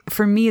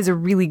 for me, is a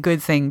really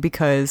good thing,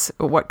 because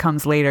what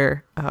comes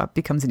later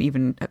becomes an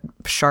even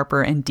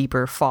sharper and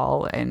deeper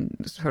fall and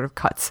sort of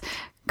cuts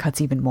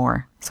even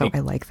more. So I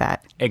like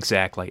that.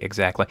 Exactly.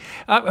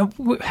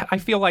 I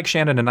feel like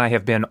Shannon and I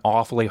have been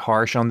awfully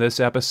harsh on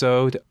this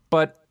episode,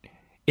 but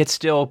it's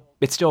still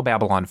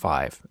Babylon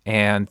 5,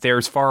 and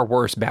there's far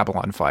worse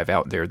Babylon 5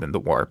 out there than the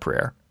War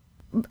Prayer.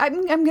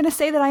 I'm going to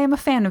say that I am a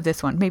fan of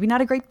this one. Maybe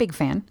not a great big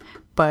fan,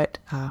 but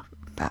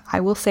I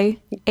will say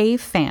a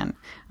fan.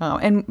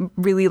 And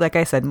really, like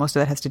I said, most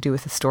of that has to do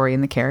with the story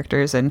and the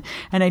characters, and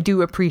I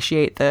do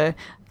appreciate the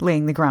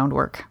laying the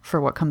groundwork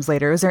for what comes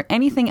later. Is there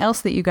anything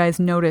else that you guys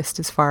noticed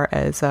as far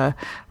as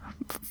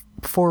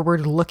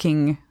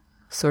forward-looking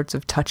sorts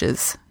of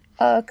touches?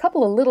 A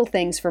couple of little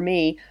things for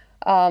me.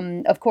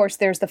 Of course,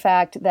 there's the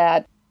fact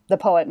that the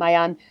poet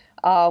Mayan,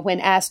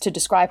 when asked to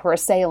describe her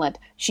assailant,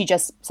 she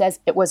just says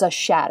it was a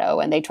shadow,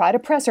 and they try to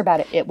press her about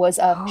it. It was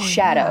a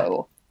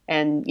shadow. Yeah.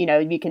 And, you know,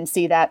 you can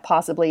see that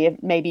possibly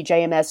if maybe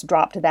JMS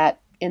dropped that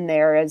in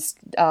there as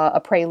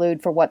a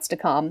prelude for what's to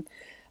come.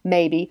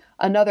 Maybe.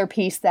 Another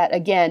piece that,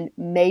 again,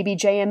 maybe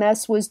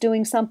JMS was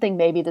doing something.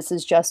 Maybe this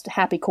is just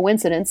happy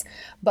coincidence.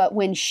 But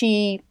when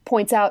she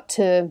points out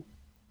to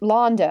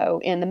Londo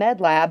in the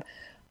med lab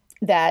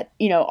that,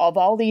 you know, of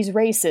all these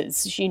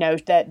races, you know,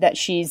 that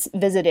she's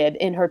visited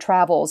in her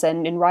travels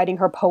and in writing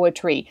her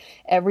poetry,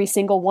 every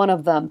single one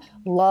of them,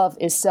 love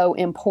is so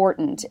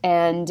important.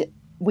 And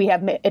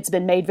it's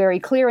been made very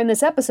clear in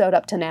this episode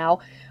up to now,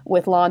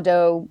 with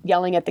Londo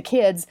yelling at the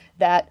kids,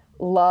 that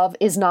love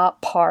is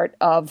not part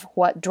of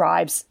what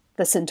drives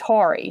the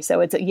Centauri. So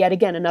it's yet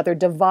again another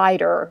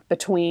divider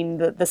between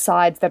the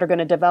sides that are going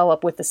to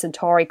develop, with the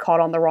Centauri caught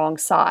on the wrong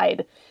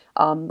side,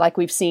 like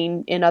we've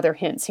seen in other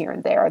hints here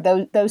and there.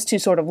 Those 2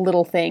 sort of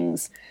little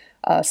things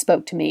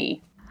spoke to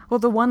me. Well,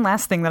 the one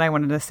last thing that I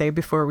wanted to say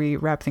before we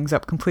wrap things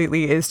up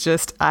completely is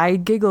just I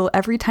giggle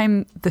every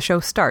time the show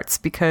starts,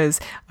 because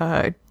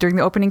during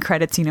the opening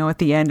credits, you know, at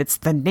the end, it's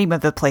the name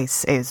of the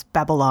place is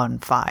Babylon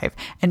 5.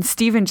 And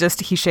Steven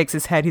he shakes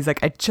his head. He's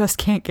like, I just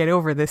can't get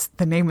over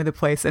the name of the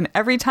place. And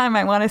every time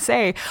I want to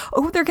say,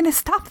 oh, they're going to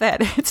stop that.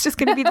 It's just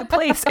going to be the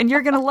place, and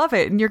you're going to love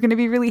it, and you're going to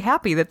be really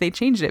happy that they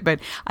changed it. But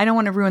I don't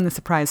want to ruin the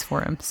surprise for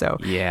him. So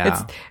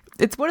yeah.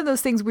 It's one of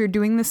those things, we're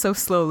doing this so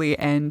slowly,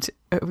 and,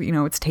 you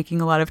know, it's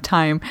taking a lot of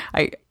time.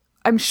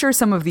 I'm sure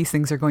some of these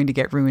things are going to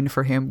get ruined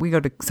for him. We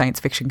go to science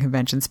fiction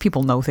conventions.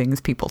 People know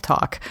things. People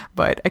talk.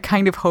 But I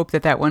kind of hope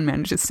that one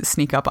manages to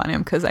sneak up on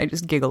him, because I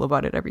just giggle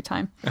about it every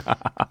time.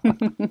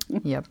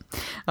 Yep.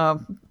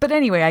 But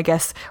anyway, I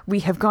guess we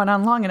have gone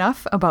on long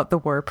enough about the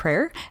War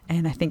Prayer,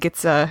 and I think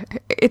it's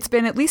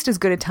been at least as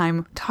good a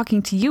time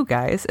talking to you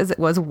guys as it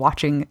was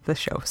watching the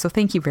show. So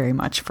thank you very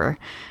much for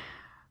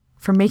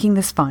making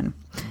this fun.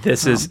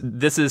 This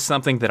is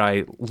something that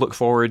I look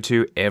forward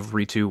to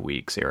every 2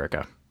 weeks,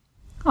 Erika.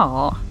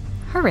 Aw,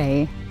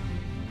 hooray.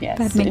 Yes.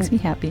 That makes me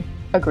happy.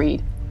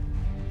 Agreed.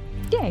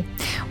 Yay.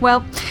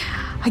 Well,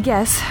 I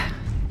guess,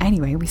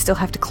 anyway, we still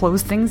have to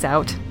close things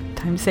out.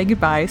 Time to say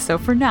goodbye. So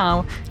for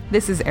now,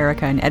 this is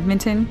Erika in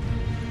Edmonton.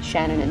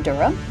 Shannon in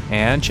Durham.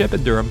 And Chip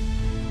in Durham.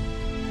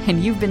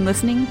 And you've been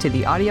listening to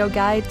the audio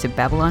guide to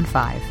Babylon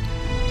 5.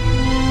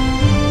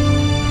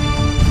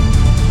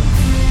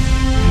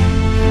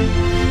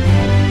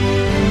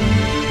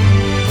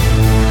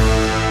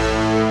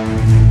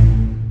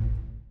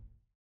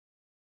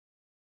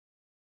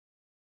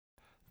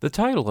 The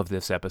title of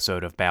this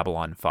episode of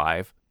Babylon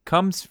 5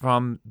 comes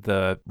from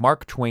the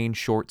Mark Twain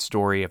short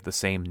story of the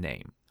same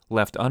name,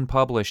 left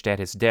unpublished at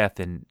his death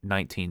in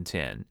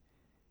 1910.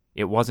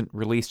 It wasn't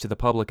released to the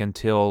public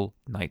until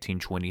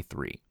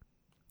 1923.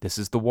 This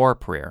is The War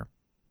Prayer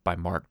by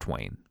Mark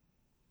Twain.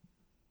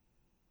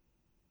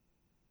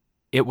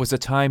 It was a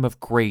time of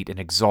great and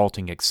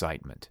exalting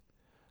excitement.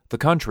 The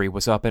country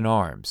was up in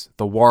arms,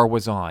 the war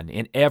was on,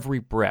 in every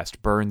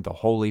breast burned the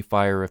holy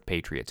fire of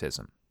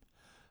patriotism.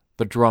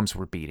 The drums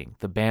were beating,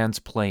 the bands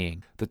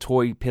playing, the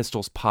toy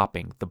pistols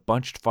popping, the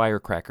bunched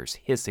firecrackers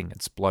hissing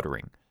and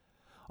spluttering.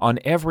 On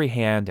every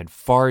hand and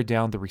far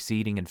down the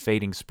receding and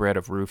fading spread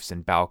of roofs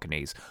and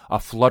balconies, a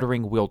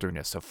fluttering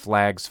wilderness of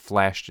flags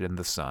flashed in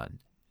the sun.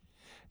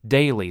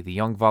 Daily the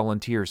young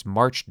volunteers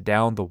marched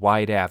down the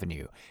wide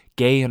avenue,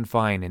 gay and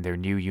fine in their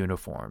new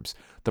uniforms,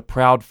 the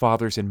proud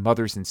fathers and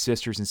mothers and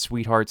sisters and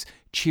sweethearts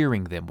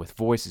cheering them with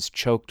voices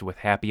choked with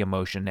happy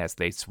emotion as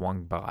they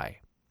swung by.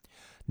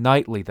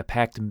 Nightly the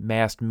packed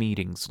massed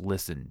meetings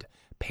listened,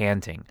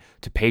 panting,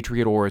 to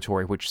patriot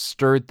oratory which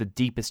stirred the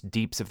deepest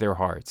deeps of their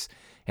hearts,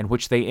 and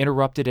which they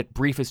interrupted at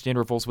briefest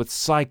intervals with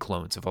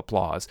cyclones of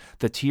applause,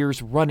 the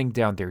tears running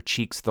down their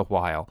cheeks the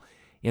while.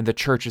 In the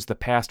churches the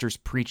pastors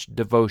preached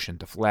devotion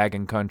to flag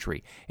and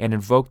country, and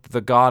invoked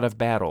the God of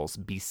battles,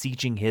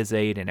 beseeching his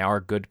aid in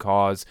our good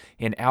cause,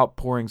 in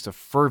outpourings of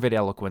fervid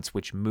eloquence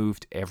which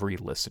moved every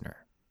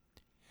listener.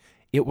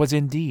 It was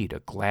indeed a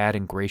glad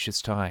and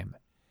gracious time,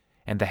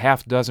 and the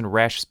half-dozen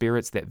rash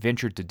spirits that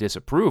ventured to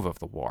disapprove of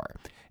the war,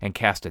 and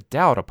cast a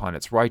doubt upon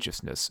its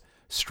righteousness,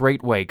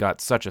 straightway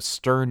got such a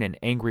stern and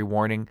angry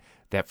warning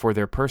that for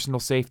their personal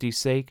safety's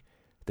sake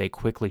they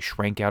quickly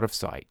shrank out of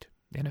sight,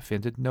 and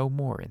offended no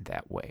more in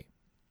that way.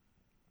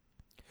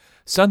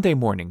 Sunday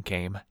morning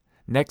came.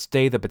 Next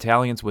day the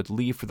battalions would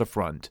leave for the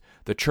front.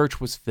 The church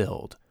was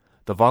filled.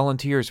 The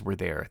volunteers were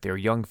there, their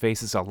young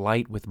faces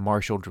alight with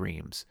martial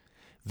dreams.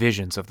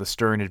 Visions of the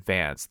stern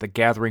advance, the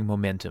gathering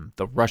momentum,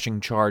 the rushing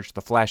charge,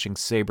 the flashing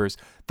sabers,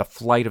 the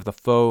flight of the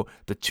foe,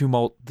 the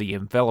tumult, the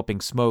enveloping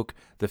smoke,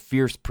 the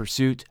fierce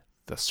pursuit,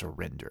 the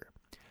surrender.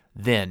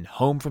 Then,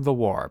 home from the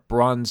war,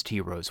 bronzed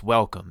heroes,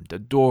 welcomed,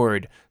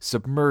 adored,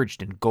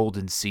 submerged in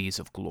golden seas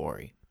of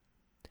glory.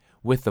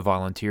 With the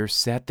volunteers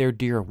sat their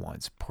dear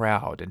ones,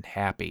 proud and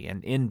happy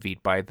and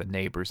envied by the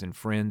neighbors and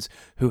friends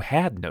who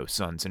had no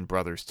sons and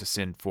brothers to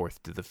send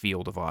forth to the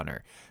field of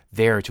honor,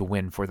 there to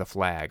win for the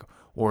flag,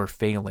 or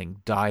failing,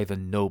 die the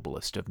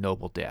noblest of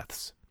noble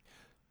deaths.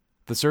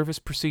 The service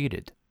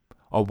proceeded.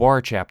 A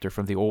war chapter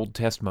from the Old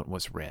Testament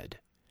was read.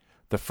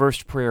 The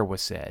first prayer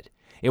was said.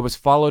 It was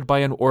followed by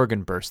an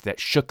organ burst that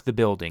shook the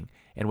building,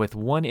 and with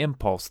one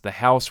impulse the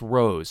house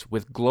rose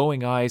with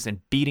glowing eyes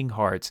and beating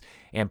hearts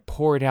and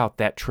poured out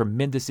that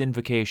tremendous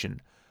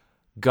invocation,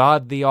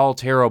 God the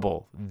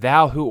all-terrible,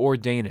 thou who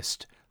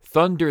ordainest,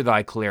 thunder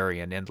thy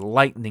clarion and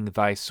lightning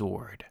thy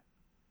sword.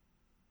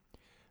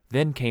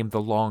 Then came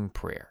the long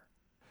prayer.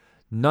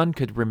 None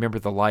could remember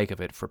the like of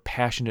it for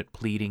passionate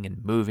pleading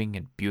and moving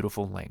and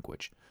beautiful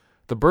language.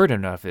 The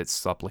burden of its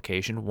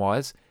supplication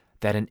was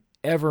that an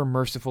ever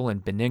merciful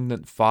and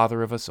benignant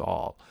Father of us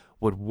all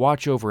would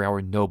watch over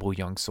our noble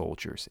young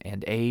soldiers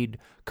and aid,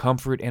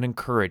 comfort, and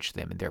encourage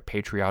them in their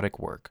patriotic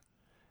work.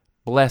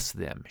 Bless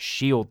them,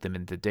 shield them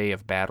in the day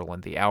of battle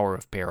and the hour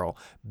of peril,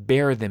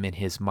 bear them in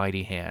his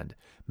mighty hand,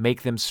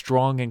 make them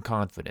strong and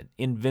confident,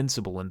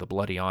 invincible in the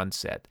bloody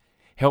onset,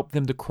 help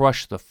them to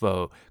crush the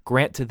foe,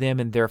 grant to them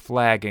and their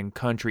flag and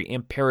country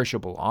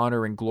imperishable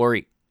honor and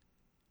glory.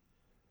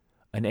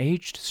 An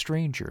aged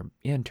stranger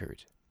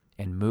entered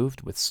and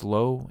moved with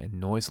slow and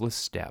noiseless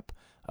step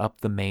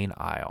up the main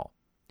aisle,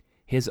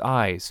 his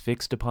eyes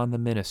fixed upon the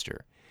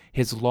minister,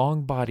 his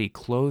long body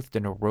clothed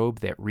in a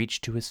robe that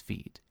reached to his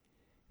feet,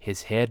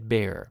 his head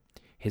bare,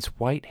 his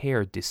white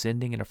hair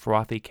descending in a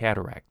frothy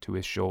cataract to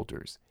his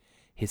shoulders,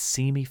 his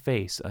seamy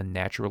face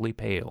unnaturally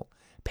pale,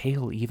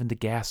 pale even to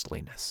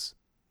ghastliness.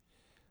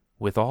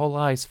 With all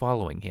eyes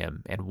following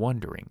him and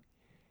wondering,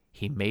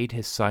 he made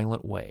his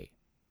silent way.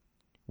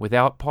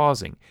 Without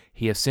pausing,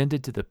 he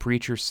ascended to the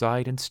preacher's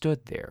side and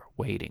stood there,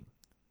 waiting.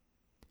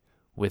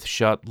 With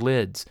shut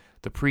lids,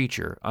 the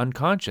preacher,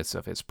 unconscious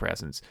of his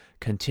presence,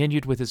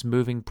 continued with his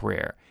moving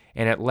prayer,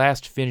 and at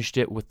last finished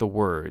it with the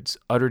words,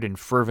 uttered in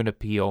fervent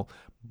appeal,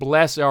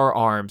 Bless our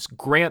arms,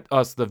 grant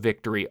us the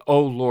victory, O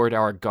Lord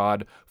our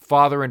God,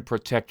 Father and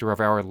protector of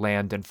our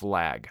land and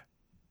flag.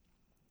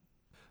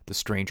 The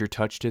stranger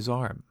touched his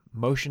arm,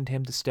 motioned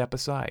him to step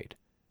aside,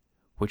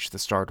 which the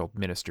startled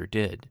minister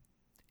did,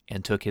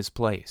 and took his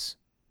place.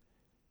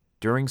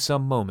 During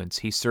some moments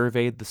he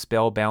surveyed the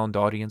spellbound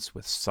audience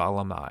with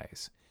solemn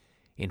eyes,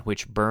 in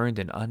which burned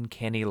an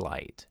uncanny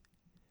light.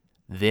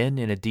 Then,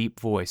 in a deep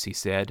voice, he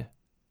said,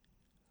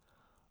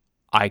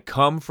 I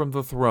come from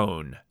the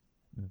throne,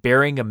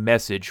 bearing a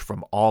message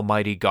from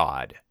Almighty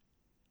God.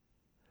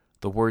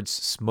 The words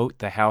smote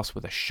the house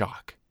with a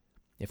shock.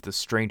 If the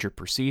stranger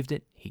perceived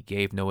it, he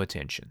gave no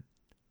attention.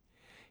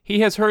 He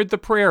has heard the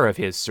prayer of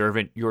his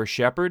servant, your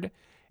shepherd,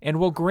 and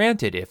will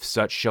grant it if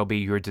such shall be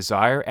your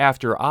desire,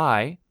 after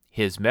I,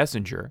 his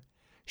messenger,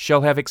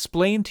 shall have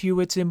explained to you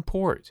its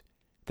import,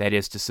 that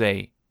is to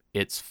say,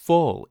 its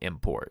full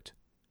import.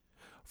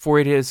 For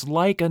it is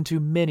like unto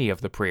many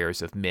of the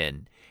prayers of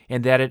men,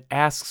 in that it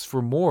asks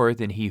for more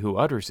than he who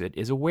utters it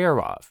is aware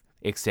of,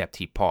 except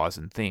he pause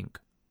and think.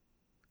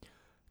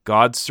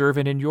 God's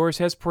servant and yours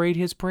has prayed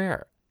his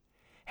prayer.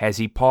 Has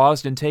he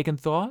paused and taken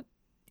thought?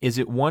 Is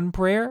it one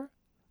prayer?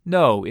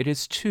 No, it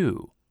is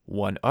two,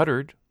 one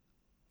uttered,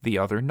 the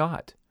other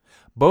not.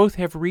 Both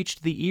have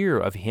reached the ear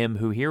of him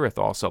who heareth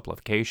all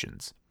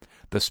supplications,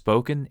 the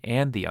spoken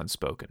and the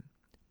unspoken.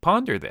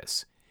 Ponder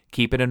this.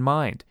 Keep it in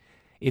mind.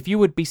 If you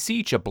would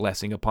beseech a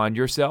blessing upon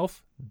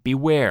yourself,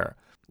 beware,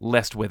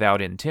 lest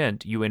without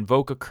intent you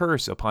invoke a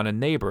curse upon a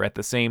neighbor at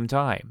the same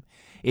time.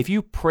 If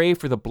you pray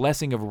for the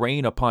blessing of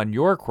rain upon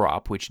your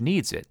crop which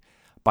needs it,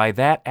 by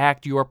that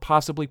act you are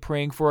possibly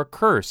praying for a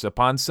curse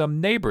upon some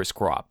neighbor's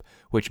crop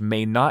which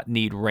may not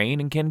need rain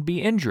and can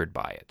be injured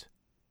by it.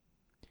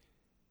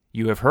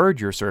 You have heard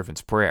your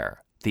servant's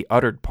prayer, the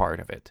uttered part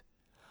of it.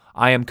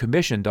 I am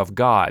commissioned of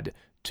God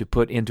to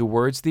put into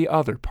words the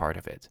other part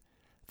of it,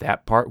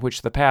 that part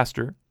which the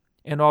pastor,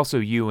 and also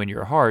you in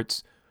your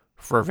hearts,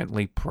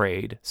 fervently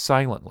prayed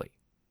silently.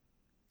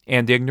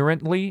 And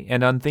ignorantly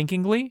and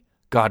unthinkingly,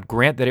 God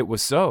grant that it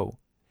was so.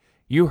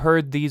 You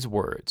heard these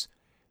words,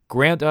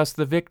 Grant us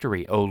the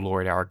victory, O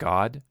Lord our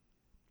God.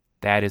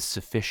 That is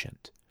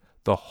sufficient.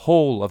 The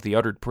whole of the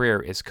uttered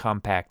prayer is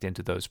compact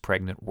into those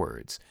pregnant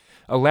words.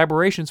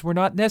 Elaborations were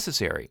not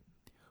necessary.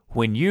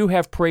 When you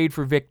have prayed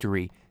for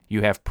victory,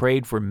 you have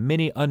prayed for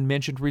many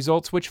unmentioned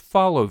results which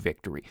follow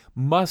victory,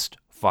 must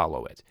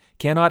follow it,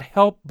 cannot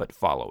help but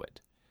follow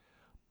it.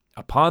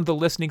 Upon the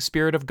listening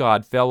Spirit of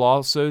God fell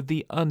also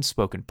the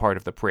unspoken part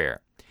of the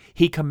prayer.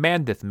 He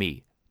commandeth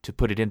me to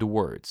put it into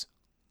words.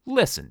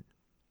 Listen.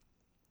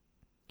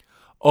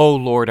 O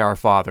Lord our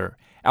Father,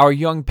 our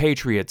young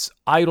patriots,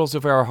 idols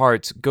of our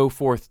hearts, go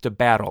forth to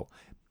battle.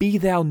 Be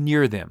thou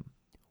near them.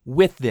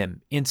 With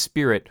them, in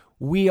spirit,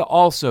 we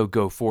also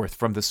go forth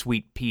from the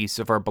sweet peace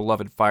of our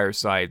beloved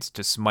firesides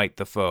to smite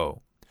the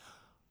foe.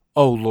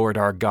 O Lord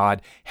our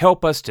God,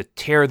 help us to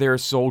tear their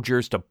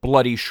soldiers to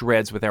bloody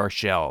shreds with our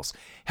shells.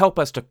 Help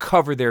us to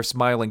cover their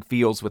smiling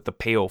fields with the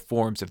pale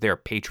forms of their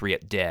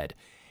patriot dead.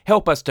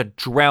 Help us to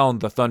drown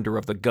the thunder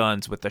of the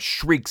guns with the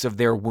shrieks of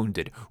their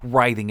wounded,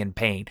 writhing in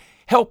pain.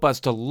 Help us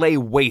to lay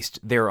waste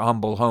their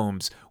humble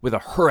homes with a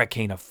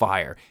hurricane of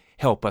fire.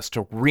 Help us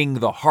to wring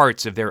the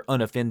hearts of their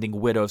unoffending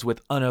widows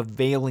with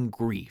unavailing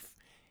grief.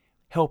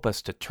 Help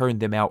us to turn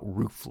them out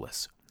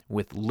roofless,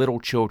 with little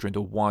children to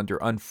wander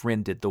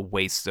unfriended the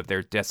wastes of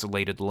their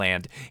desolated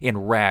land in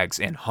rags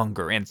and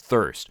hunger and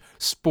thirst,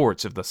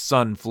 sports of the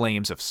sun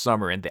flames of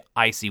summer and the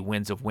icy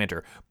winds of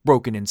winter,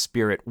 broken in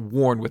spirit,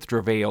 worn with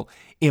travail,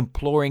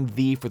 imploring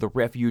thee for the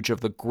refuge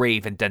of the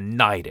grave and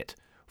denied it.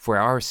 For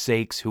our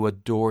sakes who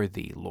adore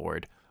thee,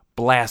 Lord,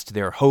 blast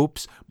their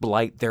hopes,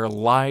 blight their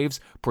lives,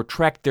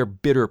 protract their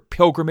bitter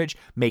pilgrimage,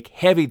 make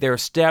heavy their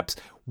steps,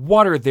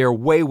 water their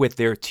way with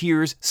their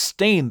tears,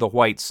 stain the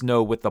white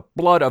snow with the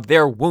blood of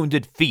their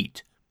wounded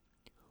feet.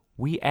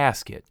 We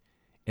ask it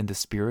in the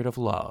spirit of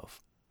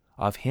love,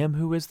 of him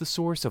who is the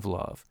source of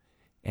love,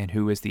 and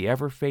who is the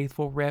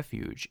ever-faithful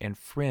refuge and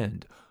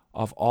friend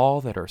of all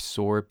that are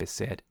sore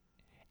beset,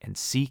 and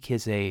seek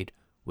his aid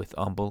with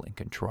humble and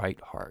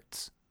contrite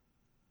hearts.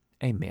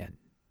 Amen.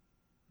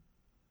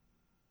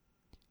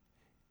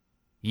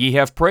 Ye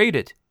have prayed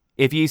it.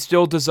 If ye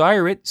still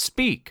desire it,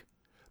 speak.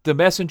 The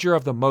messenger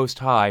of the Most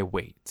High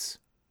waits.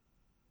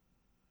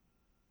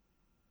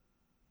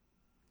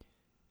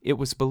 It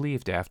was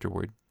believed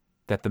afterward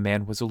that the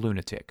man was a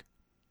lunatic,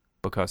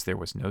 because there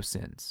was no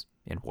sense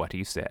in what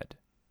he said.